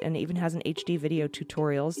use and even has an HD video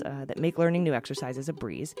tutorials that make learning new exercises a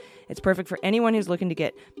breeze. It's perfect for anyone who's looking to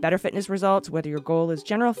get better fitness results, whether your goal is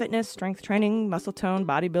general fitness, strength training, muscle tone,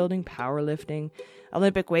 bodybuilding, powerlifting,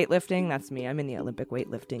 Olympic weightlifting. That's me. I'm in the Olympic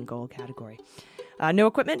weightlifting goal category. No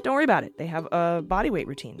equipment, don't worry about it. They have body weight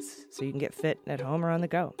routines, so you can get fit at home or on the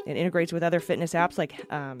go. It integrates with other fitness apps like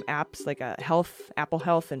Apple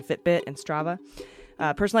Health and Fitbit and Strava.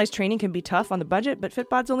 Personalized training can be tough on the budget, but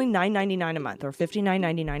FitBod's only $9.99 a month or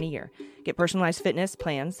 $59.99 a year. Get personalized fitness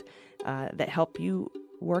plans that help you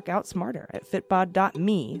work out smarter at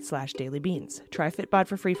fitbod.me/dailybeans. Try FitBod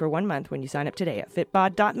for free for 1 month when you sign up today at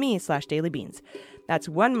fitbod.me/dailybeans. That's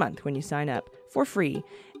 1 month when you sign up for free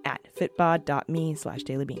at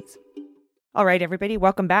fitbod.me/dailybeans. All right, everybody,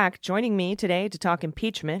 welcome back. Joining me today to talk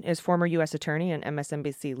impeachment is former U.S. Attorney and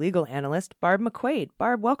MSNBC legal analyst Barb McQuade.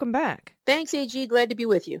 Barb, welcome back. Thanks, AG. Glad to be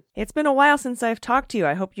with you. It's been a while since I've talked to you.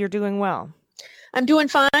 I hope you're doing well. I'm doing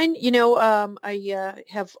fine. I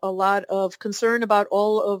have a lot of concern about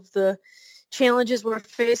all of the challenges we're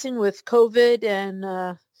facing with COVID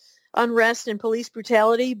and unrest and police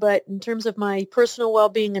brutality. But in terms of my personal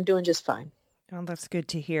well-being, I'm doing just fine. Oh, that's good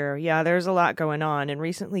to hear. Yeah, there's a lot going on. And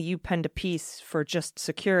recently you penned a piece for Just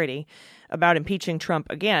Security about impeaching Trump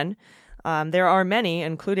again. There are many,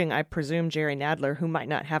 including, I presume, Jerry Nadler, who might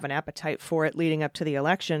not have an appetite for it leading up to the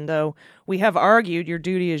election, though we have argued your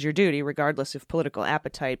duty is your duty, regardless of political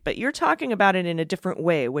appetite. But you're talking about it in a different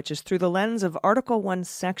way, which is through the lens of Article 1,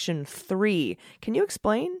 Section 3. Can you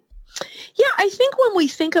explain? Yeah, I think when we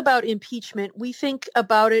think about impeachment, we think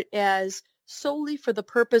about it as solely for the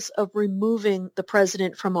purpose of removing the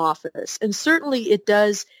president from office. And certainly it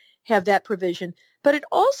does have that provision, but it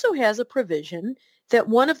also has a provision that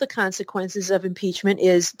one of the consequences of impeachment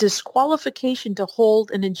is disqualification to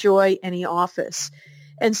hold and enjoy any office.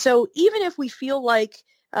 And so even if we feel like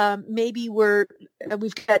maybe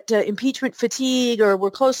we've got impeachment fatigue or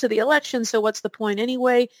we're close to the election, so what's the point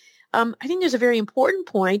anyway? I think there's a very important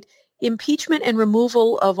point. Impeachment and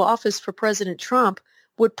removal of office for President Trump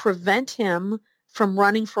would prevent him from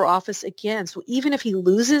running for office again. So even if he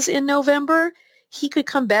loses in November, he could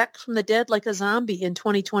come back from the dead like a zombie in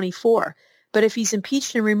 2024. But if he's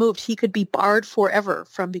impeached and removed, he could be barred forever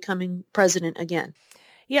from becoming president again.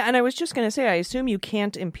 Yeah, and I was just going to say, I assume you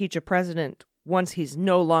can't impeach a president once he's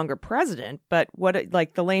no longer president, but what,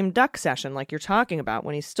 like the lame duck session, like you're talking about,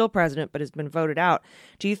 when he's still president but has been voted out,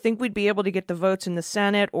 do you think we'd be able to get the votes in the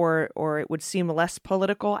Senate, or it would seem less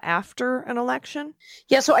political after an election?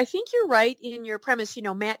 Yeah, so I think you're right in your premise. You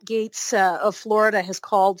know, Matt Gaetz of Florida has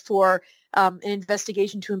called for an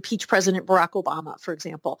investigation to impeach President Barack Obama, for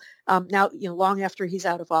example. Now, long after he's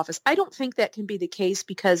out of office. I don't think that can be the case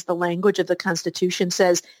because the language of the Constitution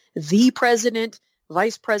says the president,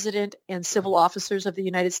 vice president, and civil officers of the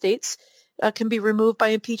United States can be removed by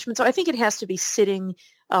impeachment. So I think it has to be sitting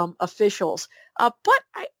officials.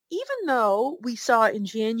 Even though we saw in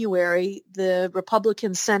January the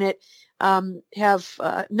Republican Senate have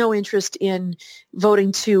no interest in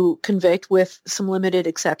voting to convict, with some limited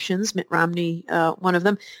exceptions, Mitt Romney, one of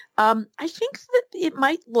them, I think that it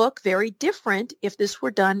might look very different if this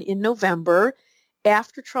were done in November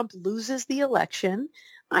after Trump loses the election.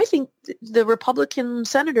 I think the Republican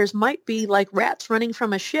senators might be like rats running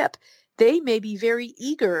from a ship. They may be very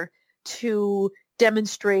eager to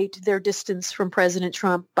demonstrate their distance from President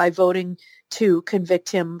Trump by voting to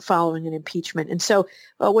convict him following an impeachment. And so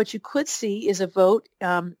what you could see is a vote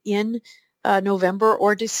in November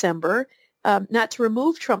or December, not to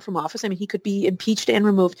remove Trump from office. I mean, he could be impeached and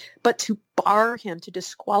removed, but to bar him, to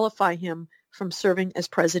disqualify him from serving as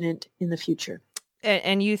president in the future.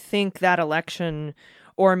 And you think that election,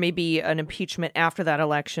 or maybe an impeachment after that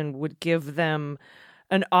election, would give them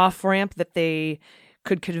an off-ramp that they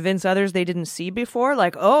could convince others they didn't see before?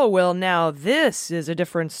 Like, oh, well, now this is a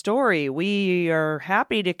different story. We are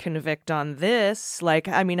happy to convict on this. Like,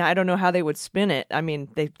 I mean, I don't know how they would spin it. I mean,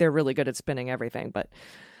 they're really good at spinning everything, but...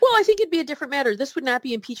 Well, I think it'd be a different matter. This would not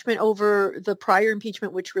be impeachment over the prior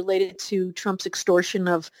impeachment, which related to Trump's extortion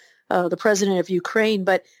of the president of Ukraine.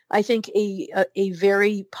 But I think a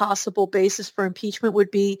very possible basis for impeachment would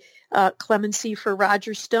be clemency for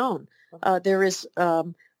Roger Stone. There is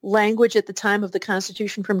language at the time of the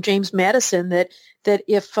Constitution from James Madison that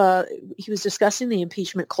if he was discussing the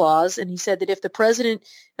impeachment clause, and he said that if the president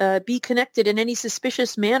be connected in any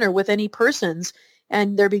suspicious manner with any persons,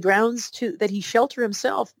 and there be grounds that he shelter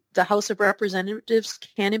himself, the House of Representatives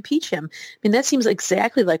can impeach him. I mean, that seems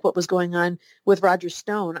exactly like what was going on with Roger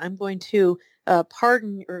Stone. I'm going to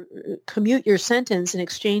pardon or commute your sentence in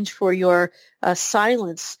exchange for your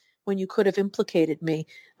silence when you could have implicated me.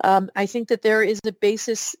 I think that there is a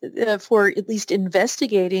basis for at least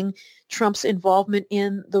investigating Trump's involvement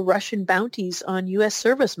in the Russian bounties on U.S.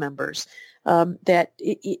 service members, that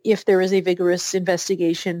if there is a vigorous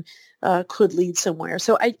investigation, could lead somewhere.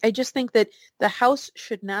 So I just think that the House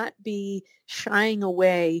should not be shying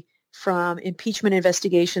away from impeachment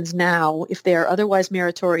investigations now if they are otherwise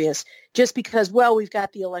meritorious, just because, well, we've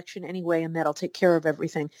got the election anyway and that'll take care of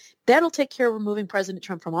everything. That'll take care of removing President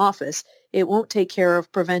Trump from office. It won't take care of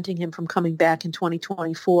preventing him from coming back in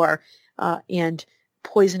 2024 and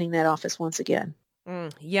poisoning that office once again.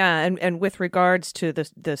 Yeah, and with regards to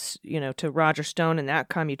this, to Roger Stone and that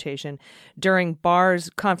commutation, during Barr's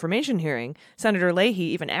confirmation hearing, Senator Leahy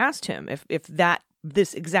even asked him if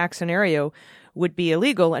this exact scenario would be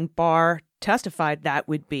illegal, and Barr testified that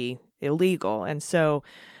would be illegal. And so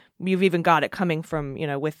you've even got it coming from,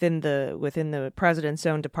 within the president's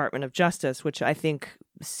own Department of Justice, which I think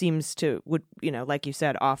seems to would, like you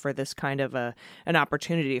said, offer this kind of an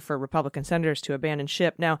opportunity for Republican senators to abandon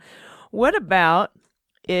ship. Now, what about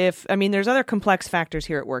there's other complex factors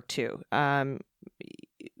here at work too.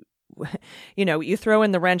 You throw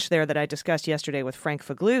in the wrench there that I discussed yesterday with Frank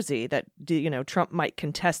Figliuzzi, that, Trump might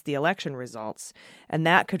contest the election results, and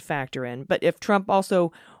that could factor in. But if Trump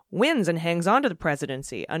also wins and hangs on to the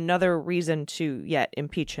presidency, another reason to yet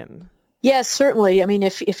impeach him. Yes, certainly. I mean,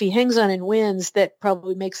 if he hangs on and wins, that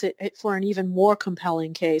probably makes it for an even more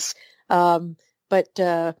compelling case. But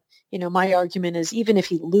my argument is, even if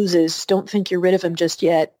he loses, don't think you're rid of him just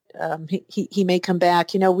yet. He may come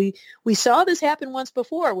back. We saw this happen once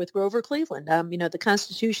before with Grover Cleveland. The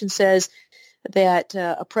Constitution says that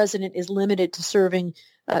a president is limited to serving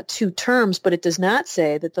 2 terms, but it does not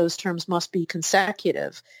say that those terms must be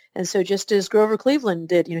consecutive. And so just as Grover Cleveland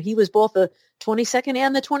did, he was both the 22nd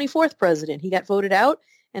and the 24th president. He got voted out,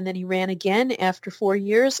 and then he ran again after 4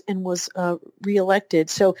 years and was reelected.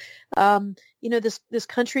 So, this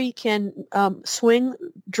country can swing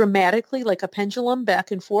dramatically like a pendulum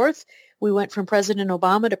back and forth. We went from President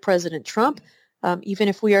Obama to President Trump. Even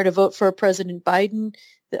if we are to vote for President Biden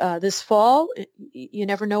this fall, you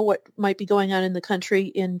never know what might be going on in the country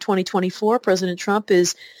in 2024. President Trump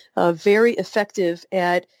is very effective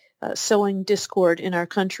at sowing discord in our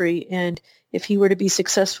country. And if he were to be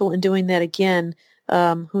successful in doing that again,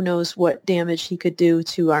 who knows what damage he could do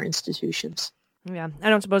to our institutions. Yeah, I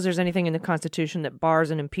don't suppose there's anything in the Constitution that bars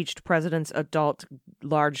an impeached president's adult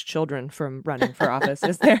large children from running for office,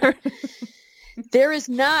 is there? There is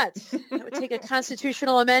not. It would take a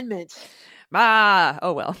constitutional amendment.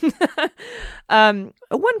 Oh well.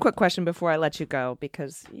 One quick question before I let you go,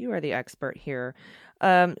 because you are the expert here.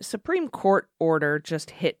 Supreme Court order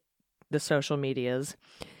just hit the social medias,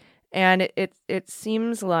 and it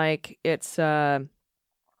seems like it's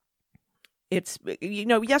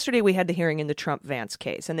yesterday we had the hearing in the Trump-Vance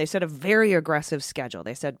case, and they set a very aggressive schedule.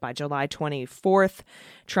 They said by July 24th,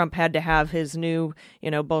 Trump had to have his new,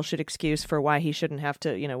 bullshit excuse for why he shouldn't have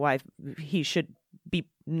to, why he should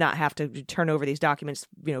not have to turn over these documents,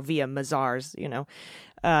 via Mazars,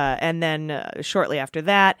 and then shortly after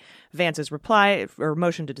that, Vance's reply or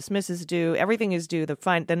motion to dismiss is due. Everything is due.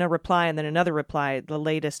 Then a reply and then another reply, the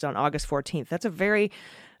latest on August 14th. That's a very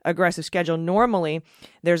aggressive schedule. Normally,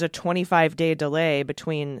 there's a 25-day delay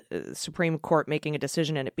between Supreme Court making a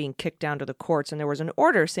decision and it being kicked down to the courts. And there was an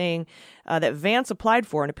order saying that Vance applied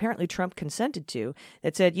for, and apparently Trump consented to,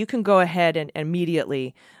 that said you can go ahead and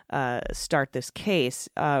immediately start this case.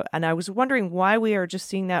 And I was wondering why we are just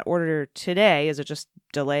seeing that order today. Is it just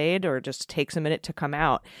delayed or just takes a minute to come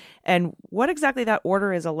out? And what exactly that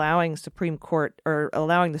order is allowing Supreme Court or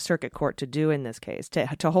allowing the Circuit Court to do in this case?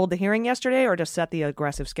 To hold the hearing yesterday, or to set the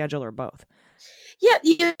aggressive schedule, or both? Yeah,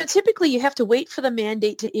 typically you have to wait for the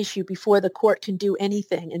mandate to issue before the court can do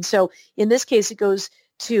anything. And so in this case, it goes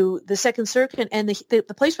to the Second Circuit, and the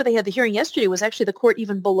place where they had the hearing yesterday was actually the court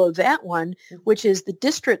even below that one, which is the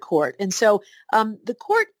district court. And so what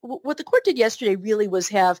the court did yesterday really was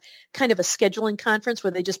have kind of a scheduling conference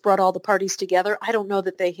where they just brought all the parties together. I don't know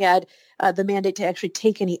that they had the mandate to actually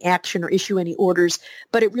take any action or issue any orders,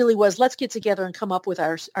 but it really was, let's get together and come up with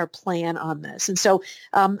our plan on this. And so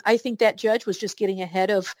I think that judge was just getting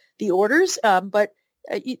ahead of the orders, but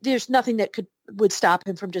there's nothing that would stop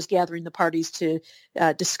him from just gathering the parties to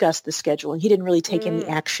discuss the schedule. And he didn't really take any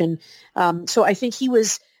action. So I think he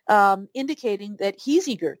was indicating that he's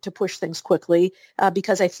eager to push things quickly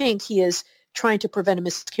because I think he is trying to prevent a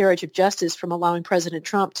miscarriage of justice from allowing President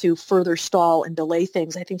Trump to further stall and delay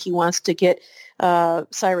things. I think he wants to get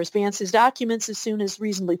Cyrus Vance's documents as soon as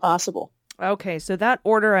reasonably possible. Okay, so that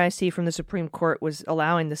order I see from the Supreme Court was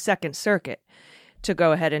allowing the Second Circuit to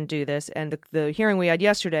go ahead and do this. And the hearing we had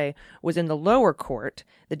yesterday was in the lower court,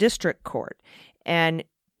 the district court. And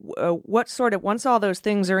once all those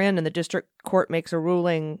things are in and the district court makes a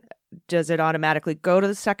ruling, does it automatically go to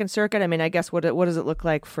the Second Circuit? I mean, I guess what does it look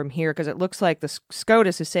like from here? Because it looks like the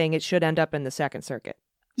SCOTUS is saying it should end up in the Second Circuit.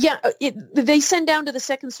 Yeah, they send down to the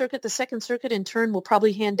Second Circuit. The Second Circuit, in turn, will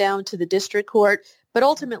probably hand down to the district court. But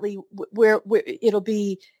ultimately, where it'll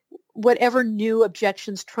be whatever new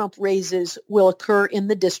objections Trump raises will occur in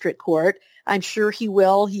the district court. I'm sure he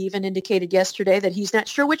will. He even indicated yesterday that he's not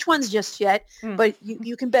sure which ones just yet, but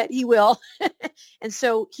you can bet he will. And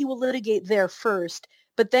so he will litigate there first.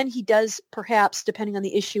 But then he does, perhaps, depending on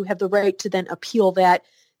the issue, have the right to then appeal that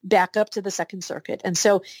back up to the Second Circuit. And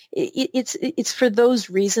so it's for those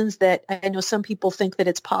reasons that I know some people think that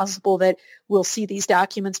it's possible that we'll see these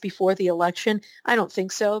documents before the election. I don't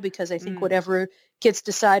think so, because I think whatever gets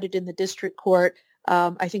decided in the district court,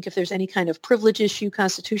 I think if there's any kind of privilege issue,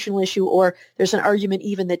 constitutional issue, or there's an argument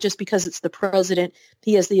even that just because it's the president,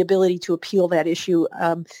 he has the ability to appeal that issue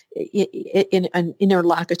in an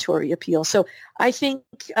interlocutory appeal. So I think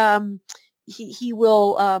he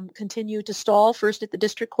will continue to stall first at the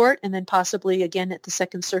district court and then possibly again at the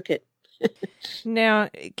Second Circuit. Now,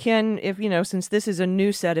 since this is a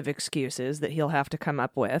new set of excuses that he'll have to come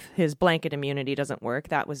up with, his blanket immunity doesn't work.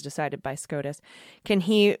 That was decided by SCOTUS. Can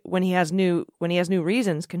he, when he has new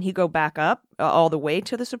reasons, can he go back up all the way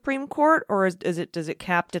to the Supreme Court, or does it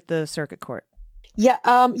capped at the Circuit Court? Yeah.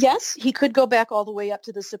 Yes, he could go back all the way up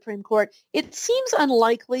to the Supreme Court. It seems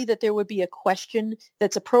unlikely that there would be a question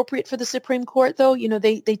that's appropriate for the Supreme Court, though.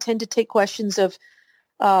 They tend to take questions of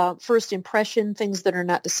first impression, things that are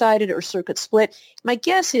not decided, or circuit split. My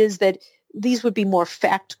guess is that these would be more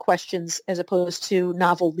fact questions as opposed to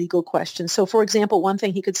novel legal questions. So, for example, one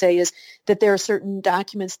thing he could say is that there are certain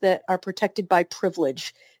documents that are protected by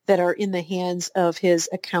privilege that are in the hands of his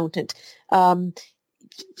accountant.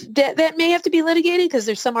 That may have to be litigated because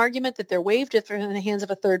there's some argument that they're waived if they're in the hands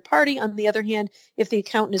of a third party. On the other hand, if the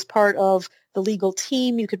accountant is part of the legal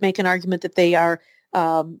team, you could make an argument that they are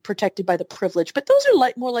protected by the privilege. But those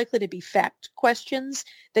are more likely to be fact questions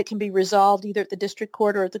that can be resolved either at the district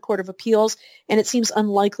court or at the Court of Appeals. And it seems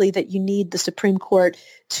unlikely that you need the Supreme Court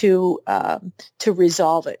to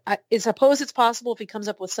resolve it. I suppose it's possible if he comes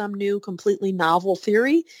up with some new, completely novel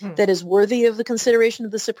theory that is worthy of the consideration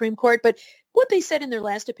of the Supreme Court. But what they said in their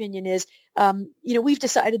last opinion is, we've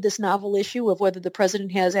decided this novel issue of whether the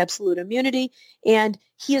president has absolute immunity, and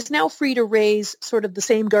he is now free to raise sort of the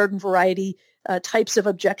same garden variety types of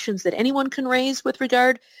objections that anyone can raise with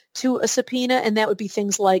regard to a subpoena, and that would be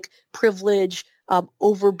things like privilege,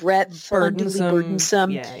 overbreadth, unduly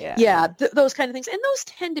burdensome. Those kind of things. And those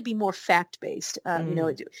tend to be more fact-based,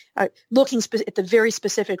 looking at the very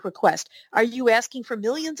specific request. Are you asking for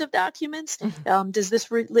millions of documents? Is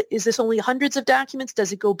this only hundreds of documents?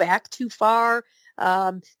 Does it go back too far?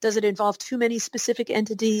 Does it involve too many specific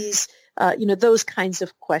entities? Those kinds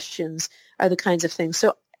of questions are the kinds of things.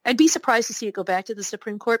 So I'd be surprised to see it go back to the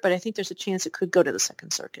Supreme Court, but I think there's a chance it could go to the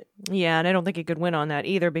Second Circuit. Yeah, and I don't think he could win on that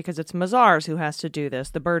either because it's Mazars who has to do this.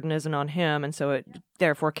 The burden isn't on him, and so it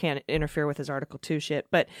therefore can't interfere with his Article 2 shit.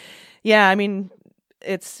 But yeah,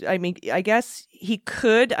 I guess he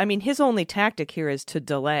could. His only tactic here is to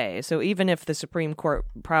delay. So even if the Supreme Court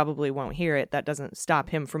probably won't hear it, that doesn't stop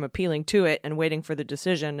him from appealing to it and waiting for the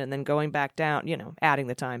decision and then going back down, adding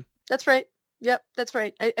the time. That's right. Yep, that's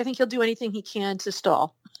right. I think he'll do anything he can to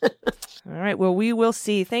stall. All right. Well, we will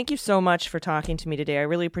see. Thank you so much for talking to me today. I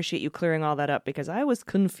really appreciate you clearing all that up because I was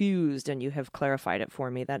confused and you have clarified it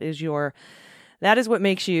for me. That is what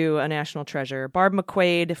makes you a national treasure. Barb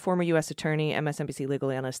McQuade, former U.S. attorney, MSNBC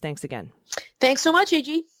legal analyst. Thanks again. Thanks so much,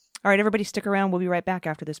 AG. All right, everybody stick around. We'll be right back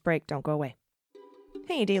after this break. Don't go away.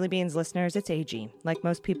 Hey, Daily Beans listeners, it's AG. Like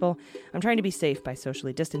most people, I'm trying to be safe by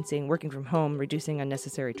socially distancing, working from home, reducing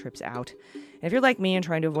unnecessary trips out. And if you're like me and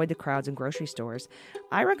trying to avoid the crowds in grocery stores,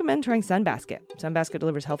 I recommend trying Sunbasket. Sunbasket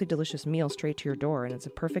delivers healthy, delicious meals straight to your door, and it's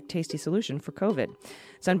a perfect, tasty solution for COVID.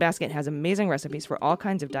 Sunbasket has amazing recipes for all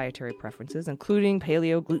kinds of dietary preferences, including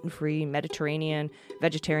paleo, gluten-free, Mediterranean,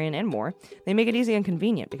 vegetarian, and more. They make it easy and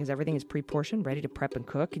convenient because everything is pre-portioned, ready to prep and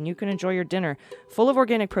cook, and you can enjoy your dinner full of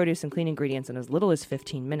organic produce and clean ingredients in as little as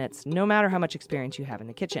 15 minutes, no matter how much experience you have in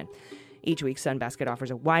the kitchen. Each week, Sunbasket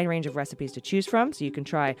offers a wide range of recipes to choose from, so you can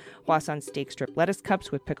try Hoisin steak strip lettuce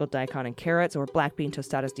cups with pickled daikon and carrots, or black bean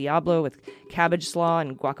tostadas Diablo with cabbage slaw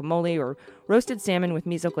and guacamole, or roasted salmon with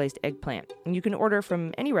miso-glazed eggplant. And you can order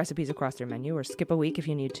from any recipes across their menu, or skip a week if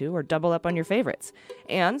you need to, or double up on your favorites.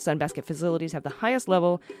 And Sunbasket facilities have the highest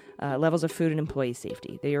levels of food and employee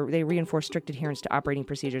safety. They reinforce strict adherence to operating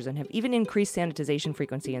procedures and have even increased sanitization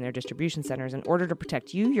frequency in their distribution centers in order to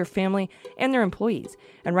protect you, your family, and their employees.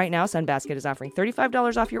 And right now, Sunbasket is offering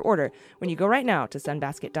 $35 off your order when you go right now to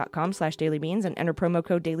sunbasket.com/dailybeans and enter promo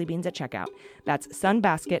code dailybeans at checkout. That's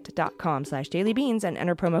sunbasket.com/dailybeans and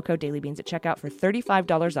enter promo code dailybeans at checkout for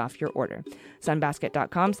 $35 off your order.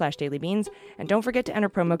 Sunbasket.com/dailybeans, and don't forget to enter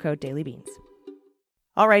promo code dailybeans.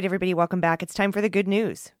 All right, everybody, welcome back. It's time for the good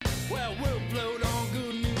news. Well, we'll float on,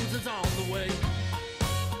 good news is on the way.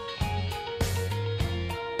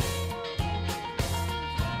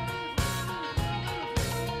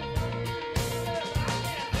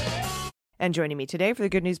 And joining me today for the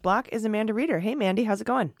Good News Block is Amanda Reeder. Hey, Mandy, how's it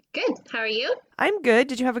going? Good. How are you? I'm good.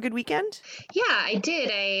 Did you have a good weekend? Yeah, I did.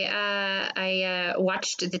 I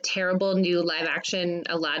watched the terrible new live-action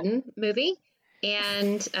Aladdin movie,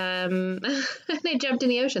 and I jumped in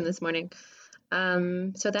the ocean this morning.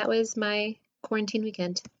 So that was my quarantine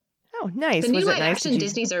weekend. Oh, nice. The new was it live-action nice?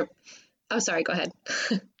 Disney's are... Oh, sorry. Go ahead.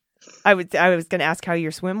 I was going to ask how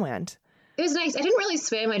your swim went. It was nice. I didn't really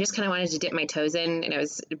swim. I just kind of wanted to dip my toes in, and it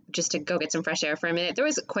was just to go get some fresh air for a minute. There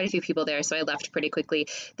was quite a few people there, so I left pretty quickly.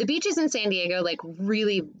 The beaches in San Diego,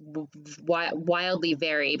 really wildly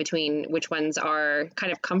vary between which ones are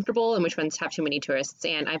kind of comfortable and which ones have too many tourists.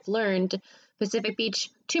 And I've learned Pacific Beach,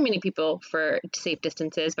 too many people for safe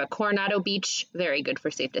distances, but Coronado Beach, very good for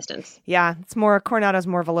safe distance. Yeah, Coronado's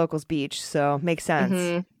more of a locals beach, so makes sense.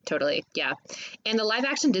 Mm-hmm. Totally. Yeah. And the live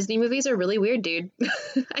action Disney movies are really weird, dude.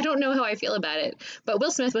 I don't know how I feel about it, but Will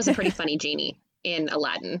Smith was a pretty funny genie in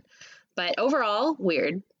Aladdin, but overall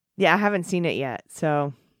weird. Yeah. I haven't seen it yet,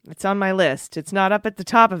 so it's on my list. It's not up at the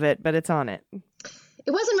top of it, but it's on it.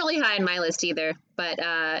 It wasn't really high on my list either, but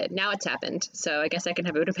now it's happened. So I guess I can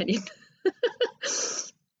have a good opinion.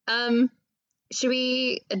 Should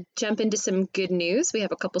we jump into some good news? We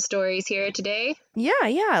have a couple stories here today.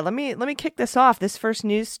 Yeah. Let me kick this off. This first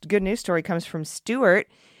good news story comes from Stuart,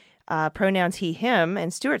 pronouns he, him.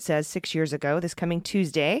 And Stuart says, 6 years ago, this coming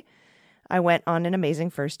Tuesday, I went on an amazing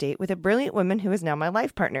first date with a brilliant woman who is now my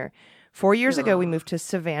life partner. 4 years ago, we moved to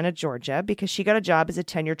Savannah, Georgia, because she got a job as a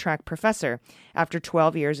tenure-track professor after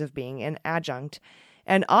 12 years of being an adjunct.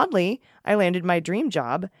 And oddly, I landed my dream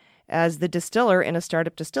job as the distiller in a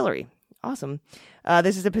startup distillery. Awesome.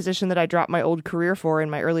 This is a position that I dropped my old career for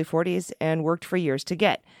in my early 40s and worked for years to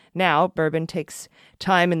get. Now, bourbon takes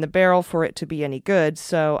time in the barrel for it to be any good,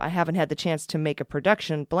 so I haven't had the chance to make a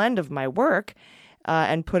production blend of my work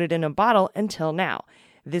and put it in a bottle until now.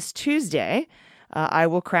 This Tuesday, I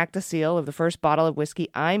will crack the seal of the first bottle of whiskey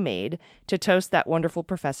I made to toast that wonderful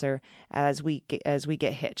professor as we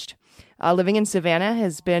get hitched. Living in Savannah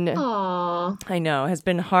has been, has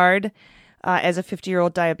been hard. As a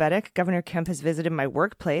 50-year-old diabetic, Governor Kemp has visited my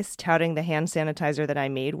workplace, touting the hand sanitizer that I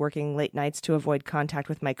made, working late nights to avoid contact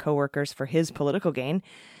with my coworkers for his political gain.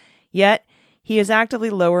 Yet, he is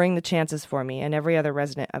actively lowering the chances for me and every other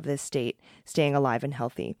resident of this state staying alive and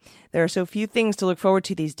healthy. There are so few things to look forward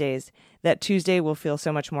to these days that Tuesday will feel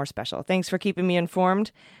so much more special. Thanks for keeping me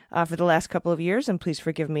informed for the last couple of years, and please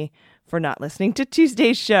forgive me for not listening to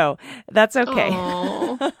Tuesday's show. That's okay.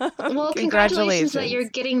 Well, congratulations that you're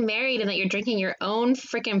getting married and that you're drinking your own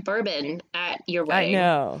freaking bourbon at your wedding.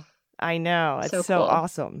 I know. It's so cool.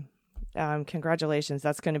 Awesome. Congratulations.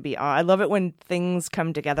 That's going to be, I love it when things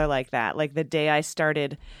come together like that. Like the day I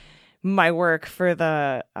started my work for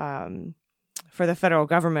the federal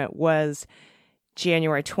government was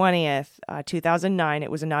January 20th, 2009.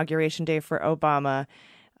 It was inauguration day for Obama.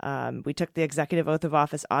 We took the executive oath of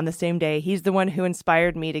office on the same day. He's the one who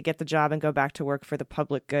inspired me to get the job and go back to work for the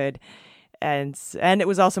public good. And it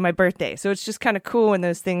was also my birthday. So it's just kind of cool when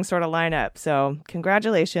those things sort of line up. So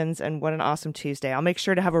congratulations, and what an awesome Tuesday. I'll make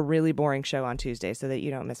sure to have a really boring show on Tuesday so that you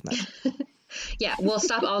don't miss much. Yeah, we'll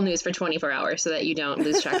stop all news for 24 hours so that you don't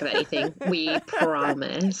lose track of anything. We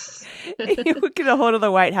promise. We get a hold of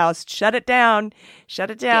the White House. Shut it down.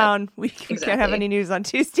 Yep, we can't have any news on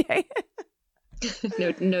Tuesday.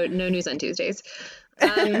 No news on Tuesdays.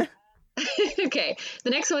 Okay, the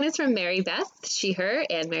next one is from Mary Beth, she, her,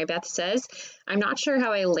 and Mary Beth says, I'm not sure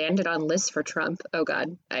how I landed on lists for Trump. Oh,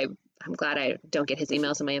 God, I'm glad I don't get his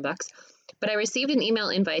emails in my inbox. But I received an email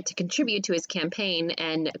invite to contribute to his campaign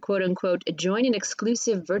and, quote unquote, join an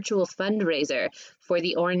exclusive virtual fundraiser for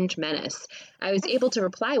the Orange Menace. I was able to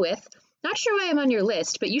reply with, not sure why I'm on your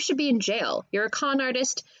list, but you should be in jail. You're a con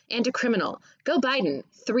artist and a criminal. Go Biden!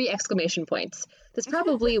 3 exclamation points. This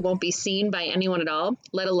probably won't be seen by anyone at all,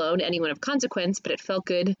 let alone anyone of consequence, but it felt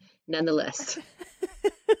good nonetheless.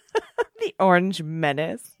 The Orange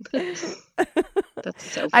Menace. That's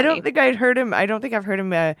so funny. I don't think I've heard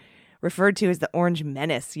him referred to as the Orange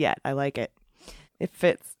Menace yet. I like it. It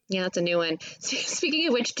fits. Yeah, that's a new one. Speaking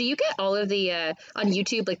of which, do you get all of the, on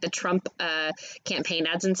YouTube, like the Trump campaign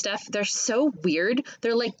ads and stuff? They're so weird.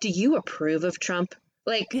 They're like, do you approve of Trump?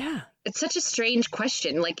 Like, yeah. It's such a strange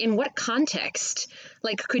question. Like, in what context?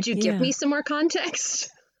 Like, could you give me some more context?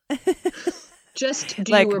 Just,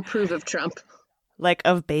 do you approve of Trump? Like,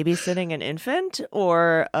 of babysitting an infant?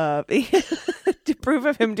 Or to approve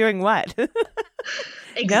of him doing what?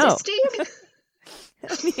 Existing? No.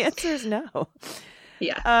 The answer is no.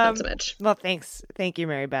 Yeah, not so much. Well, thanks. Thank you,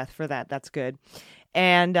 Mary Beth, for that. That's good.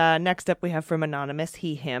 And next up, we have from Anonymous,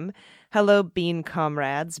 he, him. Hello, bean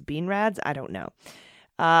comrades. Bean rads? I don't know.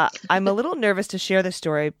 I'm a little nervous to share this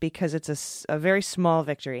story because it's a very small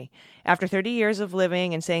victory. After 30 years of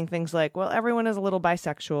living and saying things like, well, everyone is a little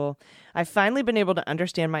bisexual, I've finally been able to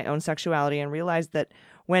understand my own sexuality and realize that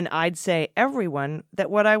when I'd say everyone,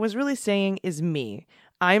 that what I was really saying is me.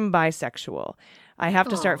 I'm bisexual. I have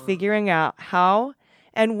to start figuring out how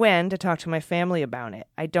and when to talk to my family about it.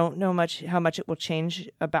 I don't know how much it will change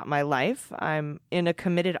about my life. I'm in a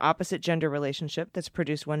committed opposite gender relationship that's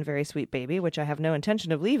produced one very sweet baby, which I have no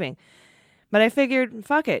intention of leaving. But I figured,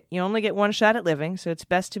 fuck it, you only get one shot at living, so it's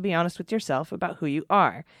best to be honest with yourself about who you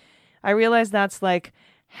are. I realize that's like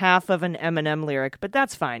half of an Eminem lyric, but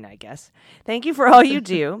that's fine, I guess. Thank you for all you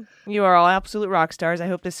do. You are all absolute rock stars. I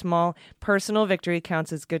hope this small personal victory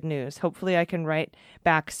counts as good news. Hopefully I can write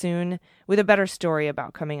back soon with a better story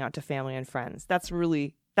about coming out to family and friends. That's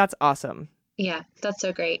awesome. Yeah, that's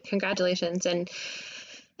so great. Congratulations. And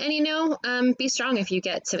be strong if you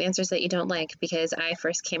get some answers that you don't like, because I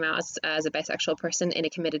first came out as a bisexual person in a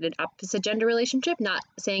committed opposite gender relationship. Not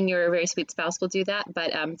saying your very sweet spouse will do that,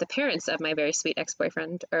 but the parents of my very sweet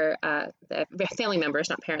ex-boyfriend, or the family members,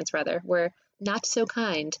 not parents rather, were not so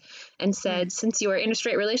kind and said, since you are in a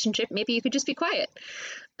straight relationship, maybe you could just be quiet.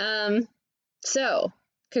 So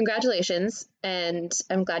congratulations. And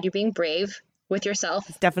I'm glad you're being brave with yourself.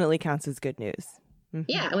 This definitely counts as good news. Mm-hmm.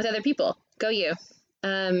 Yeah. And with other people. Go you.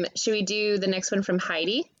 Should we do the next one from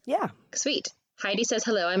Heidi? Yeah. Sweet. Heidi says,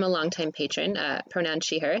 hello, I'm a longtime patron, pronoun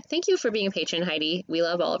she, her. Thank you for being a patron, Heidi. We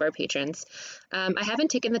love all of our patrons. I haven't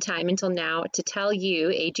taken the time until now to tell you,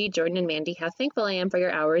 AG, Jordan, and Mandy, how thankful I am for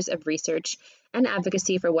your hours of research and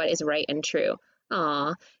advocacy for what is right and true.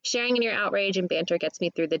 Aw, sharing in your outrage and banter gets me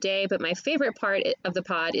through the day, but my favorite part of the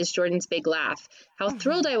pod is Jordan's big laugh. How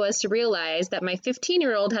thrilled I was to realize that my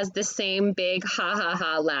 15-year-old has the same big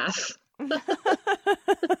ha-ha-ha laugh.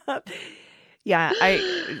 Yeah,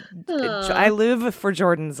 I live for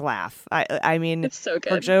Jordan's laugh. I mean, It's so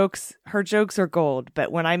good. her jokes are gold,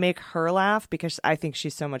 but when I make her laugh, because I think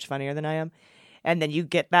she's so much funnier than I am, and then you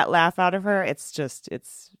get that laugh out of her, it's just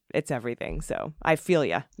it's everything. So I feel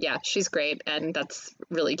ya. Yeah, she's great, and that's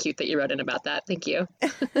really cute that you wrote in about that. Thank you.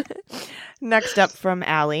 Next up from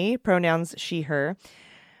Allie, pronouns she, her.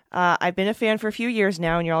 I've been a fan for a few years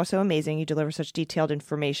now, and you're also amazing. You deliver such detailed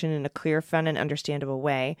information in a clear, fun, and understandable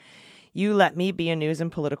way. You let me be a news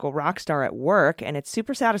and political rock star at work, and it's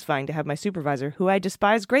super satisfying to have my supervisor, who I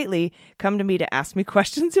despise greatly, come to me to ask me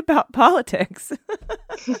questions about politics.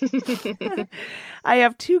 I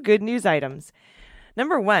have 2 good news items.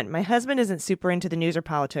 Number 1, my husband isn't super into the news or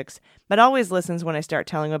politics, but always listens when I start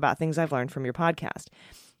telling him about things I've learned from your podcast.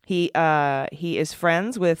 He is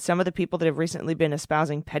friends with some of the people that have recently been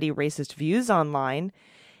espousing petty racist views online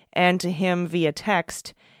and to him via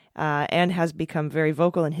text, and has become very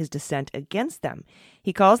vocal in his dissent against them.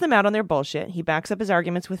 He calls them out on their bullshit, he backs up his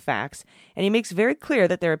arguments with facts, and he makes very clear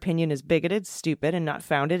that their opinion is bigoted, stupid, and not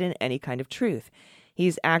founded in any kind of truth.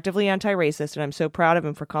 He's actively anti-racist, and I'm so proud of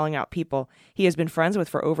him for calling out people he has been friends with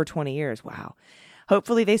for over 20 years. Wow.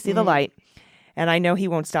 Hopefully they see the light, and I know he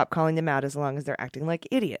won't stop calling them out as long as they're acting like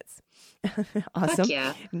idiots. Awesome.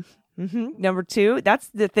 Heck yeah. Number 2, that's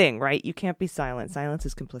the thing, right? You can't be silent. Silence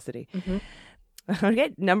is complicity.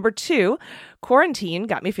 Okay, number 2, quarantine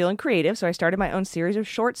got me feeling creative, so I started my own series of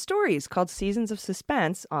short stories called Seasons of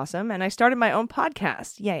Suspense. Awesome. And I started my own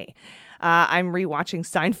podcast. Yay. I'm rewatching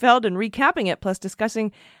Seinfeld and recapping it, plus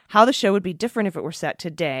discussing how the show would be different if it were set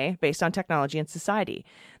today based on technology and society.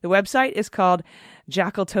 The website is called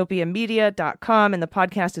jackaltopiamedia.com, and the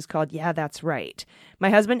podcast is called Yeah, That's Right.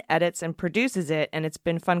 My husband edits and produces it, and it's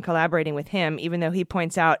been fun collaborating with him, even though he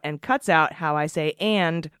points out and cuts out how I say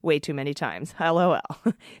 "and" way too many times. LOL.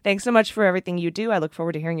 Thanks so much for everything you do. I look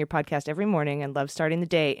forward to hearing your podcast every morning and love starting the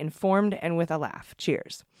day informed and with a laugh.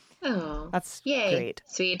 Cheers. Oh, That's yay. great.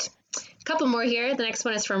 Sweet. A couple more here. The next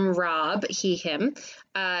one is from Rob, he, him.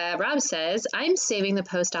 Rob says, I'm saving the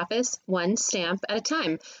post office 1 stamp at a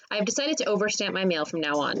time. I've decided to overstamp my mail from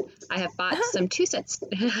now on. I have bought some 2-cent...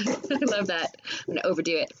 I love that. I'm going to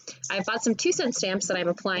overdo it. I've bought some 2-cent stamps that I'm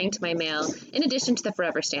applying to my mail in addition to the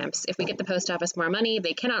forever stamps. If we get the post office more money,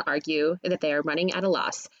 they cannot argue that they are running at a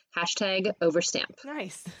loss. Hashtag overstamp.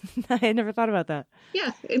 Nice. I never thought about that.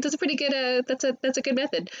 Yeah, that's a pretty good, that's a good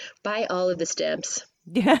method. Buy all of the stamps.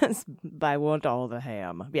 Yes, I want all the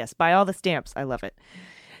ham. Yes, buy all the stamps. I love it.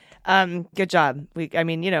 Good job.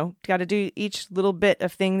 Got to do each little bit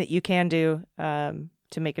of thing that you can do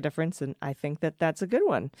to make a difference, and I think that that's a good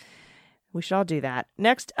one. We should all do that.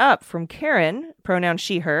 Next up from Karen, pronoun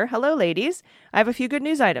she, her. Hello, ladies. I have a few good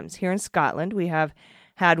news items. Here in Scotland, we have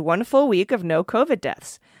had 1 full week of no COVID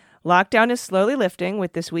deaths. Lockdown is slowly lifting,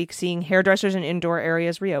 with this week seeing hairdressers and indoor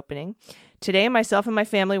areas reopening. Today, myself and my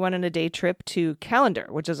family went on a day trip to Callander,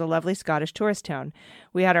 which is a lovely Scottish tourist town.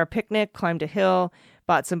 We had our picnic, climbed a hill,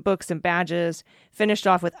 bought some books and badges, finished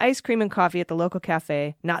off with ice cream and coffee at the local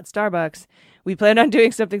cafe, not Starbucks. We plan on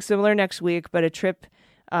doing something similar next week, but a trip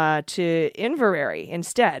to Inverary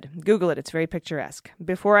instead. Google it. It's very picturesque.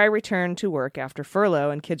 Before I return to work after furlough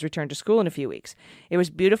and kids return to school in a few weeks. It was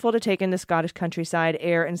beautiful to take in the Scottish countryside,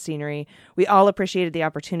 air, and scenery. We all appreciated the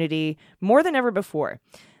opportunity more than ever before.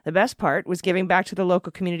 The best part was giving back to the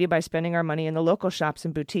local community by spending our money in the local shops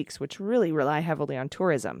and boutiques, which really rely heavily on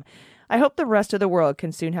tourism. I hope the rest of the world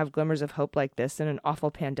can soon have glimmers of hope like this in an awful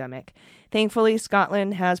pandemic. Thankfully,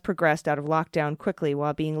 Scotland has progressed out of lockdown quickly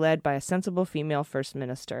while being led by a sensible female First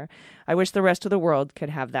Minister. I wish the rest of the world could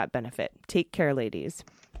have that benefit. Take care, ladies.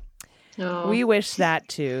 Oh. We wish that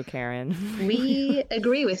too, Karen. We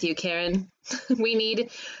agree with you, Karen. We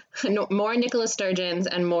need more Nicola Sturgeons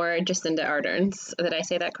and more Jacinda Ardern. Did I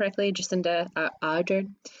say that correctly? Jacinda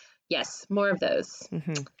Ardern? Yes, more of those.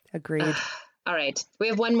 Mm-hmm. Agreed. All right, we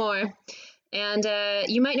have one more. And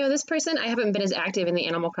you might know this person. I haven't been as active in the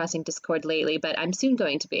Animal Crossing Discord lately, but I'm soon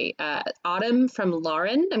going to be. Autumn from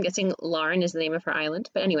Lauren. I'm guessing Lauren is the name of her island.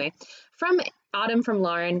 But anyway, from Autumn from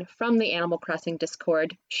Lauren from the Animal Crossing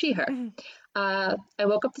Discord, she, her. I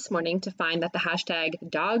woke up this morning to find that the hashtag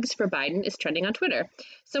Dogs for Biden is trending on Twitter.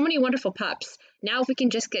 So many wonderful pups. Now if we can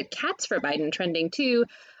just get Cats for Biden trending too.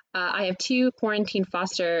 I have 2 quarantine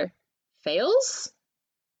foster fails.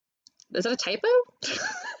 Is that a typo?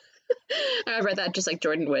 I read that just like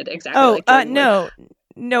Jordan would. Exactly. Oh, like Jordan would.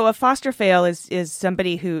 No, a foster fail is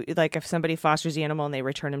somebody who, like, if somebody fosters the animal and they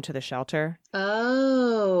return him to the shelter.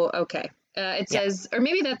 Oh, okay. It says, or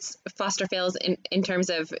maybe that's foster fails in terms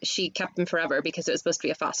of she kept them forever because it was supposed to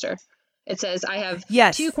be a foster. It says, I have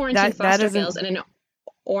 2 quarantine foster fails and an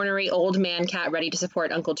ornery old man cat ready to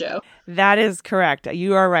support Uncle Joe. That is correct.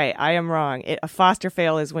 You are right. I am wrong. A foster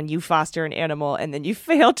fail is when you foster an animal and then you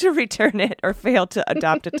fail to return it or fail to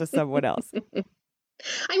adopt it to someone else.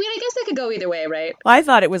 I mean, I guess that could go either way, right? Well, I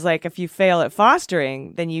thought it was like if you fail at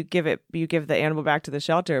fostering, then you give the animal back to the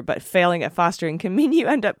shelter. But failing at fostering can mean you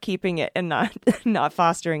end up keeping it and not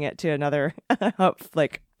fostering it to another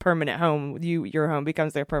like permanent home. Your home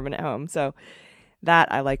becomes their permanent home. So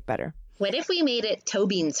that I like better. What if we made it toe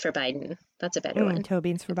beans for Biden? That's a better one. Toe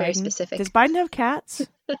beans for Biden. Very specific. Does Biden have cats?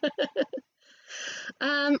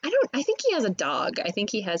 I think he has a dog. I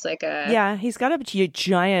think he has like a... Yeah, he's got a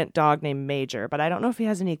giant dog named Major, but I don't know if he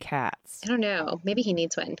has any cats. I don't know. Maybe he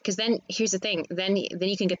needs one. Because then, here's the thing. Then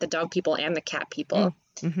you can get the dog people and the cat people.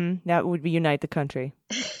 Mm-hmm. That would unite the country.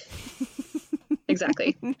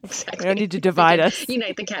 Exactly. We don't need to divide us.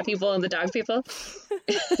 Unite the cat people and the dog people.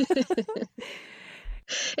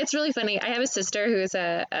 It's really funny. I have a sister who's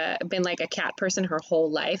been like a cat person her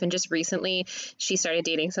whole life. And just recently she started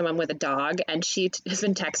dating someone with a dog. And she has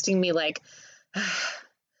been texting me like, I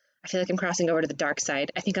feel like I'm crossing over to the dark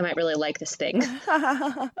side. I think I might really like this thing.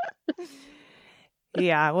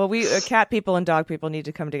 Yeah, well, we cat people and dog people need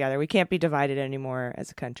to come together. We can't be divided anymore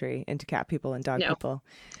as a country into cat people and dog people.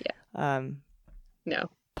 Yeah. No.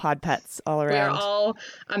 Pod pets all around. We are all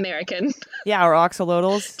American. Yeah, or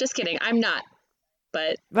oxalotls. Just kidding. I'm not.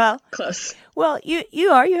 But close. Well,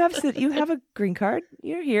 you are. You have a green card.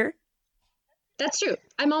 You're here. That's true.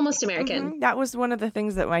 I'm almost American. Mm-hmm. That was one of the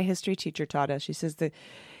things that my history teacher taught us. She says the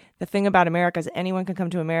thing about America is anyone can come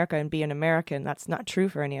to America and be an American. That's not true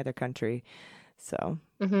for any other country. So.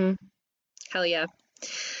 Mm-hmm. Hell yeah.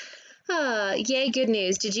 Yay, good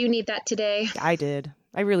news. Did you need that today? I did.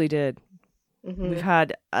 I really did. Mm-hmm. We've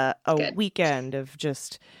had a weekend of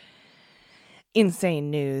just insane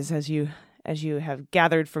news, as you have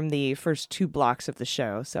gathered from the first 2 blocks of the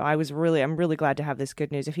show. So I'm really glad to have this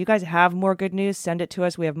good news. If you guys have more good news, send it to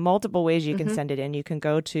us. We have multiple ways you can send it in. You can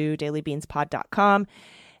go to dailybeanspod.com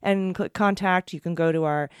and click contact. You can go to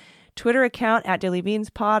our Twitter account at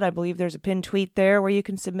dailybeanspod. I believe there's a pinned tweet there where you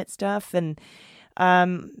can submit stuff. And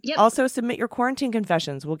also submit your quarantine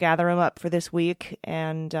confessions. We'll gather them up for this week.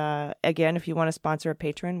 And again, if you want to sponsor a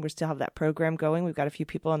patron, we still have that program going. We've got a few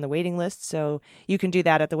people on the waiting list, so you can do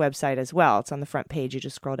that at the website as well. It's on the front page. You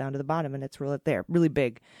just scroll down to the bottom, and it's really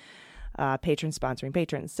big. Patrons sponsoring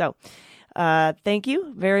patrons. So thank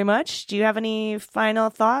you very much. Do you have any final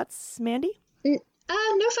thoughts, Mandy? No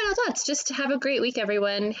final thoughts. Just have a great week,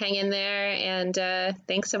 everyone. Hang in there, and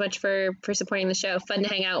thanks so much for supporting the show. Fun to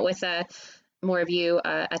hang out with more of you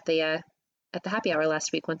at the happy hour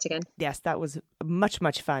last week once again. Yes, that was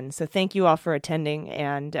much fun. So thank you all for attending,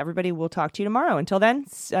 and everybody will talk to you tomorrow. Until then,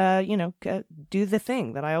 do the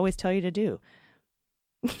thing that I always tell you to do.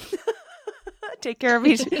 Take care of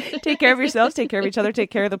yourselves, take care of each other, take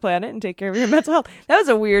care of the planet, and take care of your mental health. That was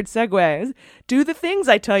a weird segue. Do the things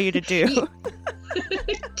I tell you to do.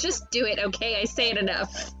 Just do it, okay? I say it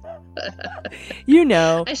enough. You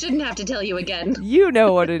know. I shouldn't have to tell you again. You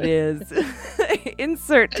know what it is.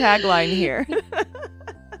 Insert tagline here.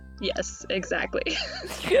 Yes, exactly.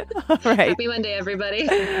 All right. Happy Monday, everybody.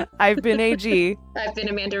 I've been AG. I've been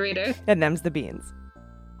Amanda Reeder. And them's the beans.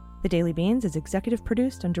 The Daily Beans is executive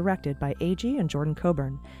produced and directed by AG and Jordan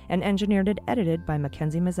Coburn, and engineered and edited by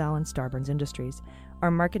Mackenzie Mazzell and Starburns Industries.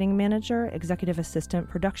 Our marketing manager, executive assistant,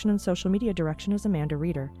 production and social media direction is Amanda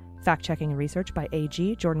Reeder. Fact-checking and research by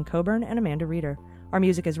AG, Jordan Coburn, and Amanda Reeder. Our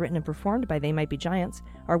music is written and performed by They Might Be Giants.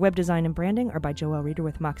 Our web design and branding are by Joelle Reeder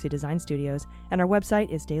with Moxie Design Studios, and our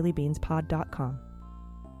website is dailybeanspod.com.